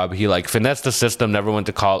corporate job. He like finessed the system, never went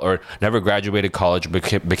to college or never graduated college,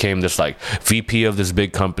 became this like VP of this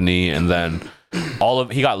big company, and then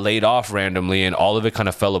he got laid off randomly, and all of it kind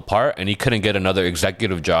of fell apart, and he couldn't get another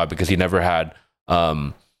executive job because he never had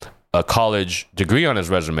a college degree on his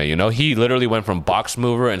resume. You know, he literally went from box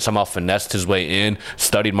mover and somehow finessed his way in,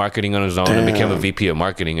 studied marketing on his own, and became a VP of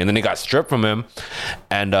marketing. And then it got stripped from him.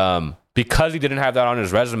 And because he didn't have that on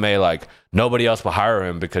his resume, like nobody else will hire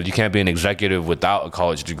him, because you can't be an executive without a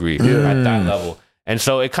college degree at that level. And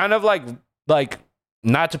so it kind of like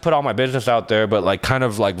not to put all my business out there, but like kind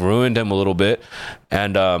of like ruined him a little bit.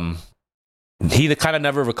 And he kind of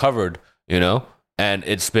never recovered, you know? And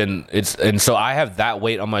and so I have that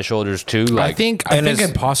weight on my shoulders too. Like, I think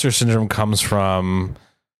imposter syndrome comes from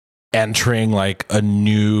entering like a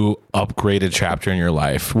new upgraded chapter in your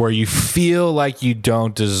life where you feel like you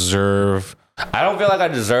don't deserve I don't feel like I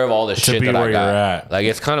deserve all the shit be that where I got. you're at. Like,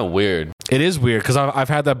 it's kind of weird. It is weird because I've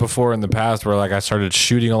had that before in the past where like I started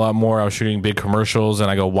shooting a lot more. I was shooting big commercials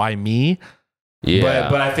and I go, why me? Yeah.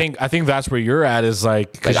 But I think that's where you're at is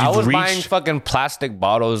like because I you've was reached. buying fucking plastic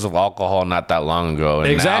bottles of alcohol not that long ago.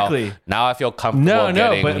 And Exactly. Now I feel comfortable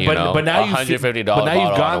getting, but now $150 you've bottle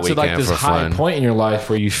gotten on a to like weekend this for high fun. point in your life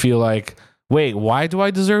where you feel like, wait, why do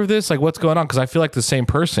I deserve this? Like, what's going on? Because I feel like the same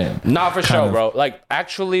person. Nah, for kind sure, of. bro. Like,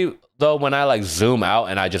 actually, though, when I like zoom out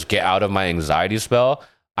and I just get out of my anxiety spell,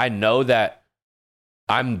 I know that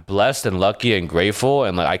I'm blessed and lucky and grateful,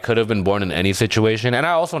 and like I could have been born in any situation. And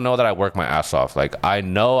I also know that I work my ass off. Like, I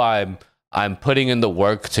know I'm putting in the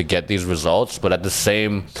work to get these results, but at the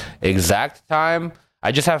same exact time,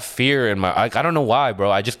 I just have fear in my, like, I don't know why, bro.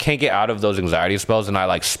 I just can't get out of those anxiety spells, and I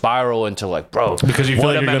like spiral into like, bro, Because you feel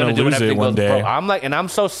what like am you're I gonna do when lose it everything one goes- day. Bro, I'm like, and I'm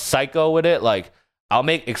so psycho with it. Like, I'll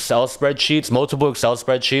make Excel spreadsheets, multiple Excel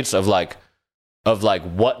spreadsheets of like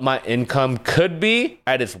what my income could be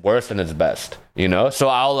at its worst and its best, you know? So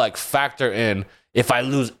I'll like factor in, if I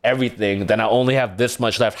lose everything, then I only have this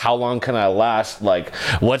much left. How long can I last? Like,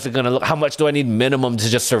 what's it gonna look? How much do I need minimum to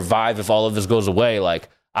just survive if all of this goes away? Like,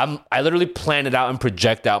 I literally plan it out and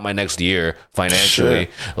project out my next year financially.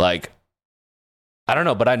 Like, I don't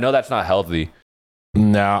know, but I know that's not healthy.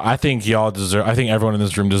 No, I think y'all deserve. I think everyone in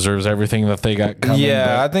this room deserves everything that they got coming.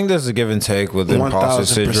 Yeah, I think there's a give and take with imposter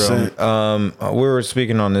 1000%. syndrome. We were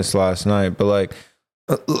speaking on this last night, but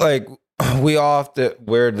like we all have to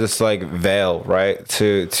wear this like veil, right?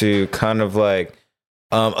 To kind of like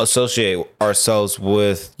associate ourselves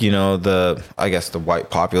with, you know, the white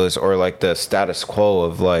populace or like the status quo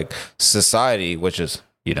of like society, which is,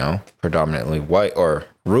 you know, predominantly white or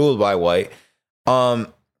ruled by white.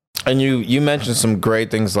 And you mentioned some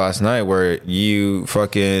great things last night where you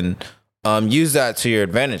fucking use that to your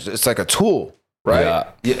advantage. It's like a tool, right?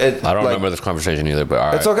 Yeah. I don't remember this conversation either, but all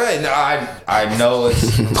right. It's okay. No, I know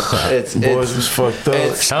it's Boys was fucked up.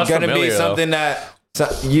 it's Sounds gonna be familiar, though. something that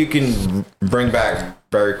you can bring back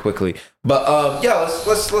very quickly. But yeah,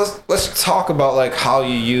 let's talk about like how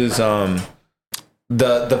you use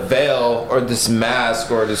the veil or this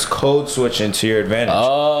mask or this code switch into your advantage.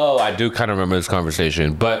 Oh, I do kind of remember this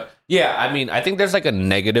conversation. But yeah, I mean, I think there's like a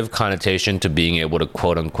negative connotation to being able to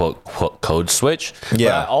quote unquote code switch. Yeah.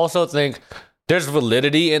 But I also think there's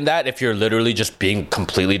validity in that if you're literally just being a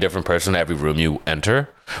completely different person in every room you enter.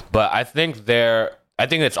 But I think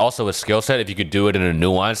it's also a skill set if you could do it in a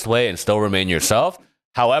nuanced way and still remain yourself.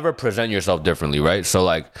 However, present yourself differently, right? So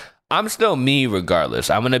like, I'm still me regardless.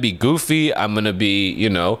 I'm going to be goofy. I'm going to be, you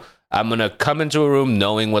know, I'm going to come into a room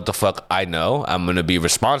knowing what the fuck I know. I'm going to be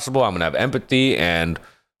responsible. I'm going to have empathy. And,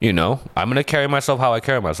 you know, I'm going to carry myself how I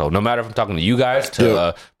carry myself. No matter if I'm talking to you guys, to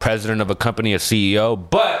a president of a company, a CEO.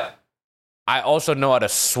 But I also know how to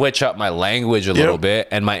switch up my language a little bit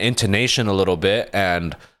and my intonation a little bit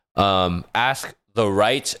and ask the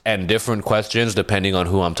right and different questions depending on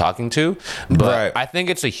who I'm talking to. But Right. I think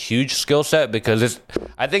it's a huge skill set because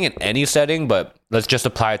I think in any setting, but let's just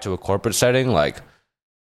apply it to a corporate setting, like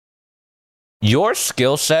your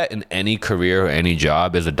skill set in any career or any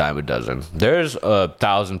job is a dime a dozen. There's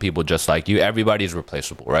 1,000 people just like you. Everybody's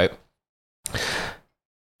replaceable, right?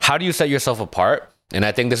 How do you set yourself apart? And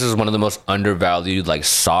I think this is one of the most undervalued, like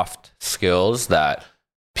soft skills that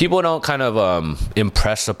people don't kind of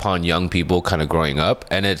impress upon young people kind of growing up,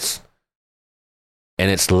 and it's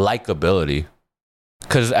likability.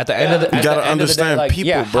 Because at the end of the You gotta understand like, people,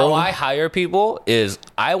 yeah, bro. how I hire people is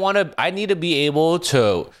I need to be able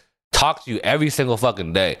to talk to you every single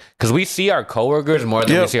fucking day. Because we see our coworkers more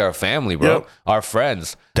than we Yep. see our family, bro. Yep. Our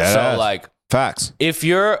friends. Deadass. So like, Facts. if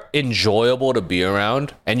you're enjoyable to be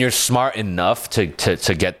around and you're smart enough to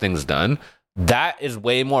get things done, that is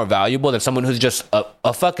way more valuable than someone who's just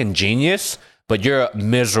a fucking genius, but you're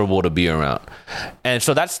miserable to be around. And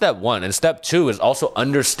so that's step one. And step two is also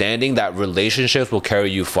understanding that relationships will carry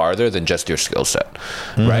you farther than just your skill set,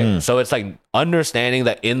 right? So it's like understanding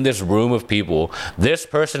that in this room of people, this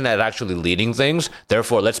person is actually leading things.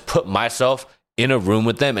 Therefore, let's put myself in a room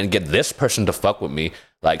with them and get this person to fuck with me,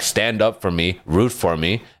 like stand up for me, root for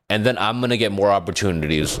me, and then I'm gonna get more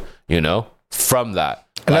opportunities, you know, from that.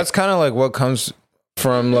 And that's kind of like what comes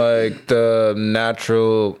from like the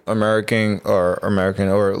natural American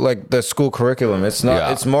or like the school curriculum. It's not.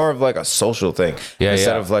 Yeah. It's more of like a social thing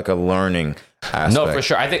instead of like a learning aspect. No, for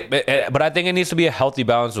sure. I think, but I think it needs to be a healthy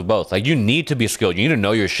balance of both. Like, you need to be skilled. You need to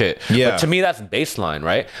know your shit. Yeah. But to me, that's baseline,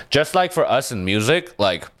 right? Just like for us in music,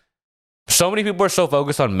 like so many people are so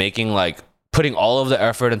focused on making like putting all of the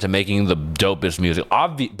effort into making the dopest music.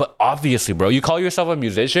 But obviously, bro, you call yourself a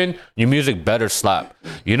musician, your music better slap.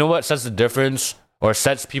 You know what sets the difference or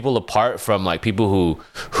sets people apart from like people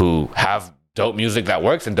who have dope music that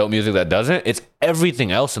works and dope music that doesn't? It's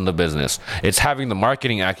everything else in the business. It's having the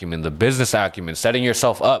marketing acumen, the business acumen, setting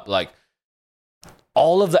yourself up. Like,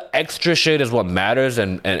 all of the extra shit is what matters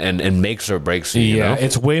and makes or breaks you. You know?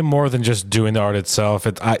 It's way more than just doing the art itself.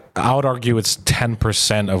 I would argue it's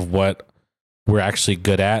 10% of what we're actually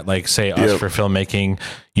good at. Like, say us for filmmaking,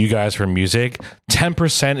 you guys for music.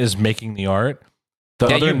 10% is making the art.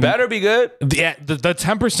 You better be good. Yeah, the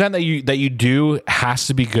 10% that you do has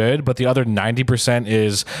to be good, but the other 90%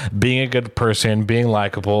 is being a good person, being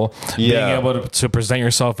likable, being able to present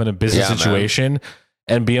yourself in a business situation. Man.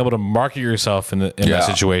 And be able to market yourself in that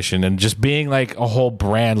situation, and just being like a whole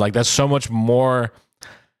brand. Like, that's so much more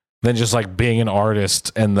than just like being an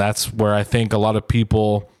artist. And that's where I think a lot of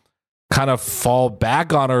people kind of fall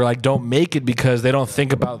back on, or like don't make it, because they don't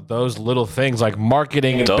think about those little things like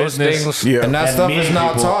marketing and those business. Things, and that stuff is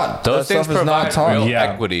not taught. Those things provide real Yeah.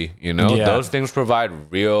 equity, you know. Yeah. Those things provide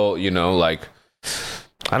real, you know, like,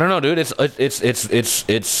 I don't know, dude.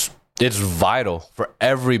 It's vital for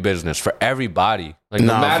every business, for everybody. Like,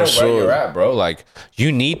 no matter where you're at, bro, like,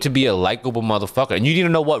 you need to be a likable motherfucker. And you need to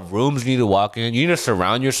know what rooms you need to walk in. You need to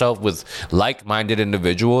surround yourself with like-minded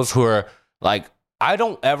individuals who are like, I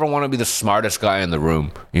don't ever want to be the smartest guy in the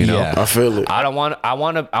room, you know? I feel it. I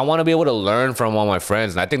want to be able to learn from all my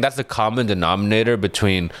friends. And I think that's the common denominator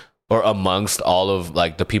between or amongst all of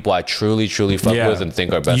like the people I truly fuck with and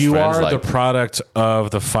think are best you friends. You are like, the product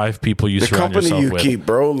of the 5 people you surround yourself with. The company you keep,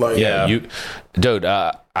 bro. Like, dude.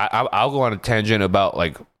 I'll go on a tangent about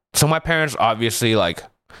like. So my parents obviously like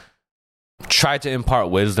tried to impart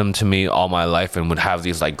wisdom to me all my life and would have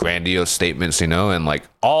these like grandiose statements, you know, and like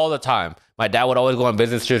all the time. My dad would always go on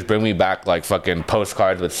business trips, bring me back like fucking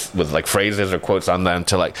postcards with like phrases or quotes on them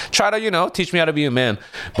to like try to, you know, teach me how to be a man.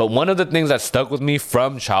 But one of the things that stuck with me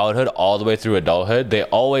from childhood all the way through adulthood, they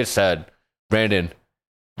always said, Brandon,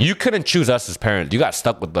 you couldn't choose us as parents. You got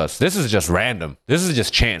stuck with us. This is just random. This is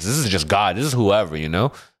just chance. This is just God. This is whoever, you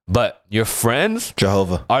know. But your friends,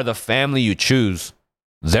 Jehovah, are the family you choose.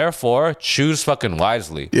 Therefore, choose fucking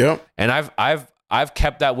wisely. Yep. And I've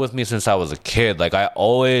kept that with me since I was a kid. Like, I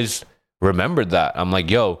always remembered that. I'm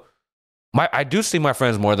like, yo, I do see my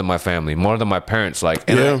friends more than my family, more than my parents. Like,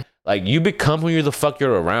 and like, you become who the fuck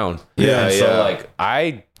you're around. Yeah. So like,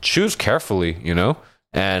 I choose carefully, you know.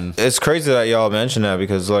 And it's crazy that y'all mentioned that,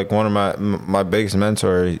 because like one of my biggest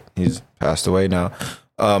mentor, he's passed away now.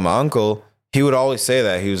 My uncle, he would always say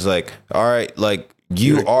that. He was like, all right, like,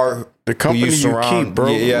 you are the company you keep, bro.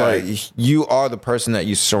 Yeah, like, you are the person that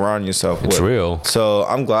you surround yourself with. It's real. So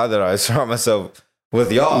I'm glad that I surround myself with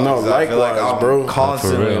y'all. No, likewise, I feel like I'm bro.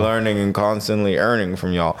 constantly learning and constantly earning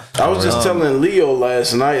from y'all. I was just telling Leo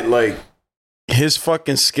last night, like, his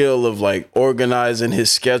fucking skill of like organizing his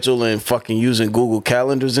schedule and fucking using Google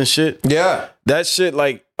calendars and shit. Yeah. That shit,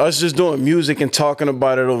 like, us just doing music and talking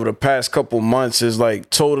about it over the past couple months is like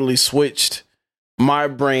totally switched my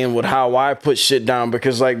brain with how I put shit down,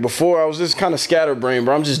 because like before I was just kind of scatterbrained,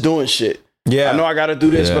 bro. I'm just doing shit. Yeah. I know I got to do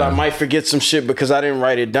this, but I might forget some shit because I didn't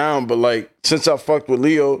write it down. But like, since I fucked with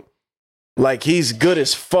Leo, like, he's good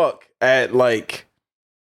as fuck at like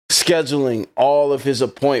scheduling all of his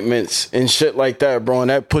appointments and shit like that, bro. And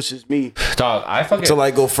that pushes me, dog, I fucking to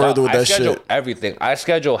like go further with that shit. I schedule everything. I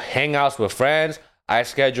schedule hangouts with friends. I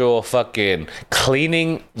schedule fucking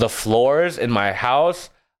cleaning the floors in my house.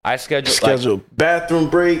 I schedule like, bathroom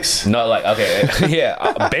breaks. No, like, okay,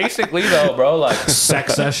 yeah. Basically, though, bro, like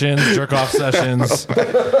sex sessions, jerk off sessions.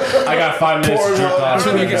 I got 5 minutes to jerk off. I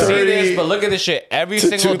don't know if you can see this, but look at this shit. Every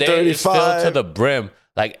single day is filled to the brim.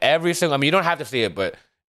 Like, every single. I mean, you don't have to see it, but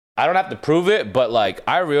I don't have to prove it. But like,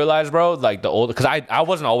 I realized, bro, like the older, because I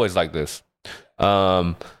wasn't always like this.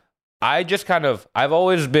 I just kind of, I've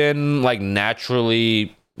always been like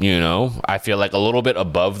naturally, you know, I feel like a little bit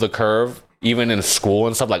above the curve. Even in school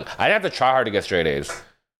and stuff, like, I didn't have to try hard to get straight A's.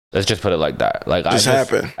 Let's just put it like that. Like, I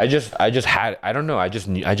just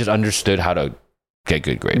understood how to get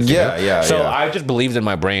good grades. Yeah, you know? So I just believed in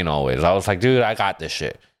my brain always. I was like, dude, I got this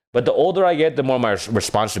shit. But the older I get, the more my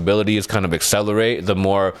responsibilities kind of accelerate. The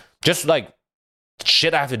more just like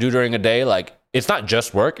shit I have to do during a day. Like, it's not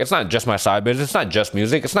just work. It's not just my side business. It's not just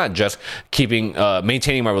music. It's not just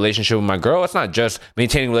maintaining my relationship with my girl. It's not just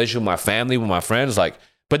maintaining a relationship with my family, with my friends. Like,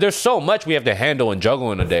 but there's so much we have to handle and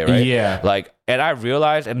juggle in a day, right? Yeah. Like, and I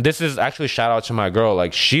realized, and this is actually shout out to my girl.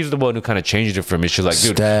 Like, she's the one who kind of changed it for me. She's like,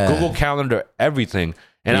 dude, Google Calendar everything.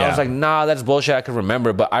 And I Yeah. was like, nah, that's bullshit. I can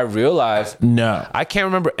remember. But I realized No. I can't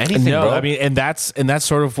remember anything, No, bro. I mean, and that's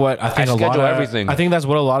sort of what I think a lot schedule of everything. I think that's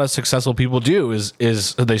what a lot of successful people do is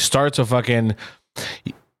they start to fucking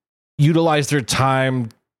utilize their time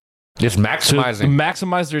just to maximizing.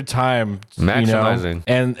 maximize their time, Maximizing.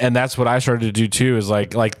 and that's what I started to do too. Is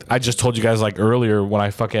like I just told you guys like earlier when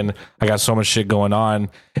I got so much shit going on,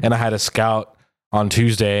 and I had a scout on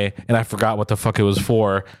Tuesday, and I forgot what the fuck it was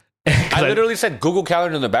for. I literally said Google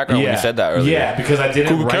Calendar in the background when you said that earlier. Yeah, because I didn't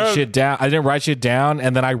Google write Calendar. shit down. I didn't writ shit down,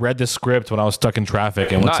 and then I read the script when I was stuck in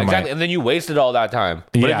traffic and went Not to exactly. my. And then you wasted all that time.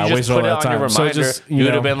 But Yeah, I if you just wasted put all it that on your time. So reminder, just, you you would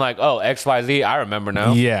know. have been like, oh, XYZ, I remember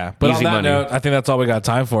now. Yeah, but Easy on that money. note, I think that's all we got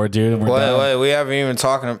time for, dude. We're done. Wait, we haven't even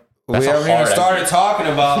talking. That's We a haven't even hard started talking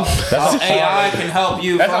about how a AI hard- can help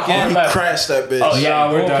you. That's a fucking. hard- He crashed that bitch. Oh, yeah, No,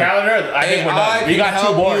 we're Google done. Calendar. I think we're AI done. We can got help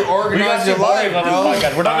too boring. you organize We got too your boring life, on this bro.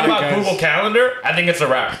 podcast. We're talking All right, about guys. Google Calendar. I think it's a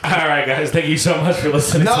wrap. All right, guys. Thank you so much for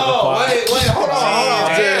listening to the No, pod. wait, hold on.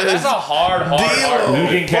 Yeah, that's a hard.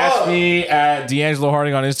 You can catch Fuck. me at D'Angelo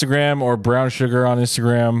Harding on Instagram or Brown Sugar on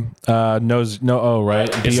Instagram.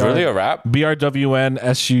 Right? It's really a wrap.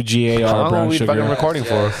 BRWNSUGAR How long Brown are we Sugar. fucking recording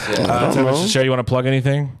for? Tell us, Shay, you want to plug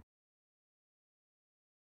anything?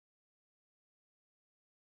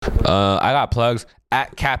 I got plugs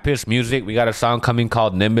at Capis Music. We got a song coming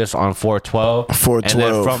called Nimbus on 412.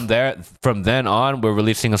 412. And then from then on, we're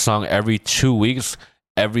releasing a song every 2 weeks,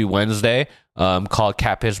 every Wednesday, called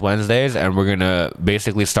Capis Wednesdays, and we're gonna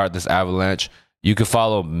basically start this avalanche. You can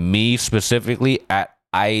follow me specifically at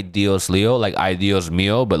Ideos Leo, like Ideos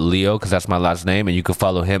Mio, but Leo because that's my last name, and you can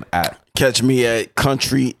follow him at. Catch me at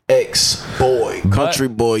Country X Boy. Country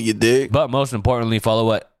Boy, you dig? But most importantly,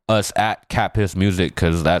 follow us at Capis Music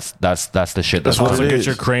because that's the shit. That's That's what what Also, it get is.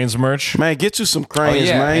 your Cranes merch. Man, get you some cranes,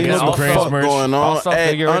 yeah, man. and You know then what the also- fuck going on? also At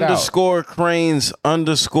figure it out. _cranes_ And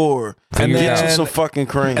get then- you some fucking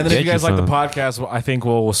cranes. And then if Get you guys you like the some. podcast, I think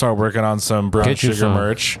we'll start working on some Brown Get you Sugar some.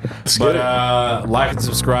 merch. get But it. like and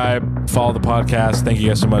subscribe, follow the podcast. Thank you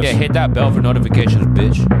guys so much. Yeah, hit that bell for notifications,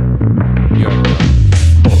 bitch. You already know.